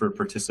 thanks for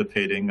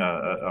participating.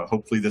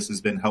 Hopefully this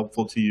has been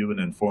helpful to you and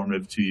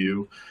informative to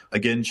you.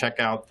 Again, check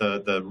out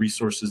the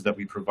resources that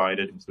we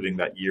provided, including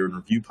that year in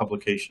review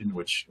publication,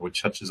 which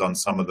touches on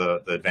some of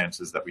the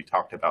advances that we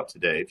talked about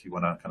today, if you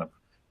want to kind of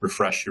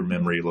refresh your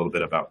memory a little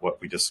bit about what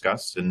we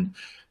discussed. And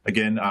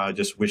again,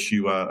 just wish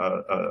you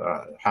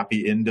a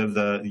happy end of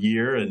the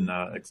year, and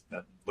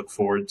look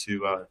forward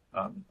to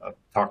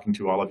talking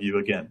to all of you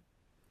again.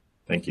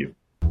 Thank you.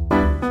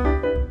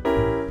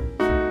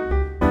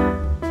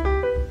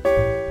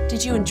 Did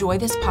Did you enjoy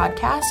this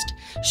podcast?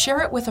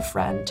 Share it with a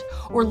friend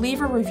or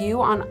leave a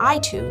review on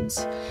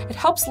iTunes. It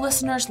helps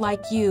listeners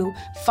like you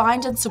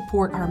find and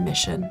support our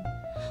mission.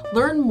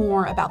 Learn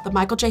more about the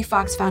Michael J.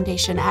 Fox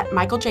Foundation at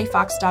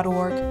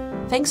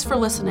michaeljfox.org. Thanks for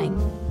listening.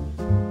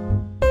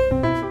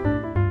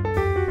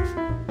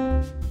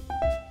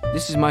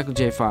 This is Michael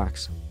J.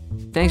 Fox.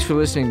 Thanks for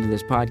listening to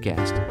this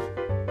podcast.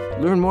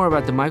 Learn more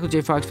about the Michael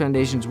J. Fox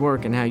Foundation's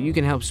work and how you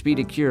can help speed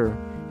a cure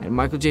at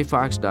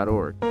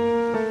michaeljfox.org.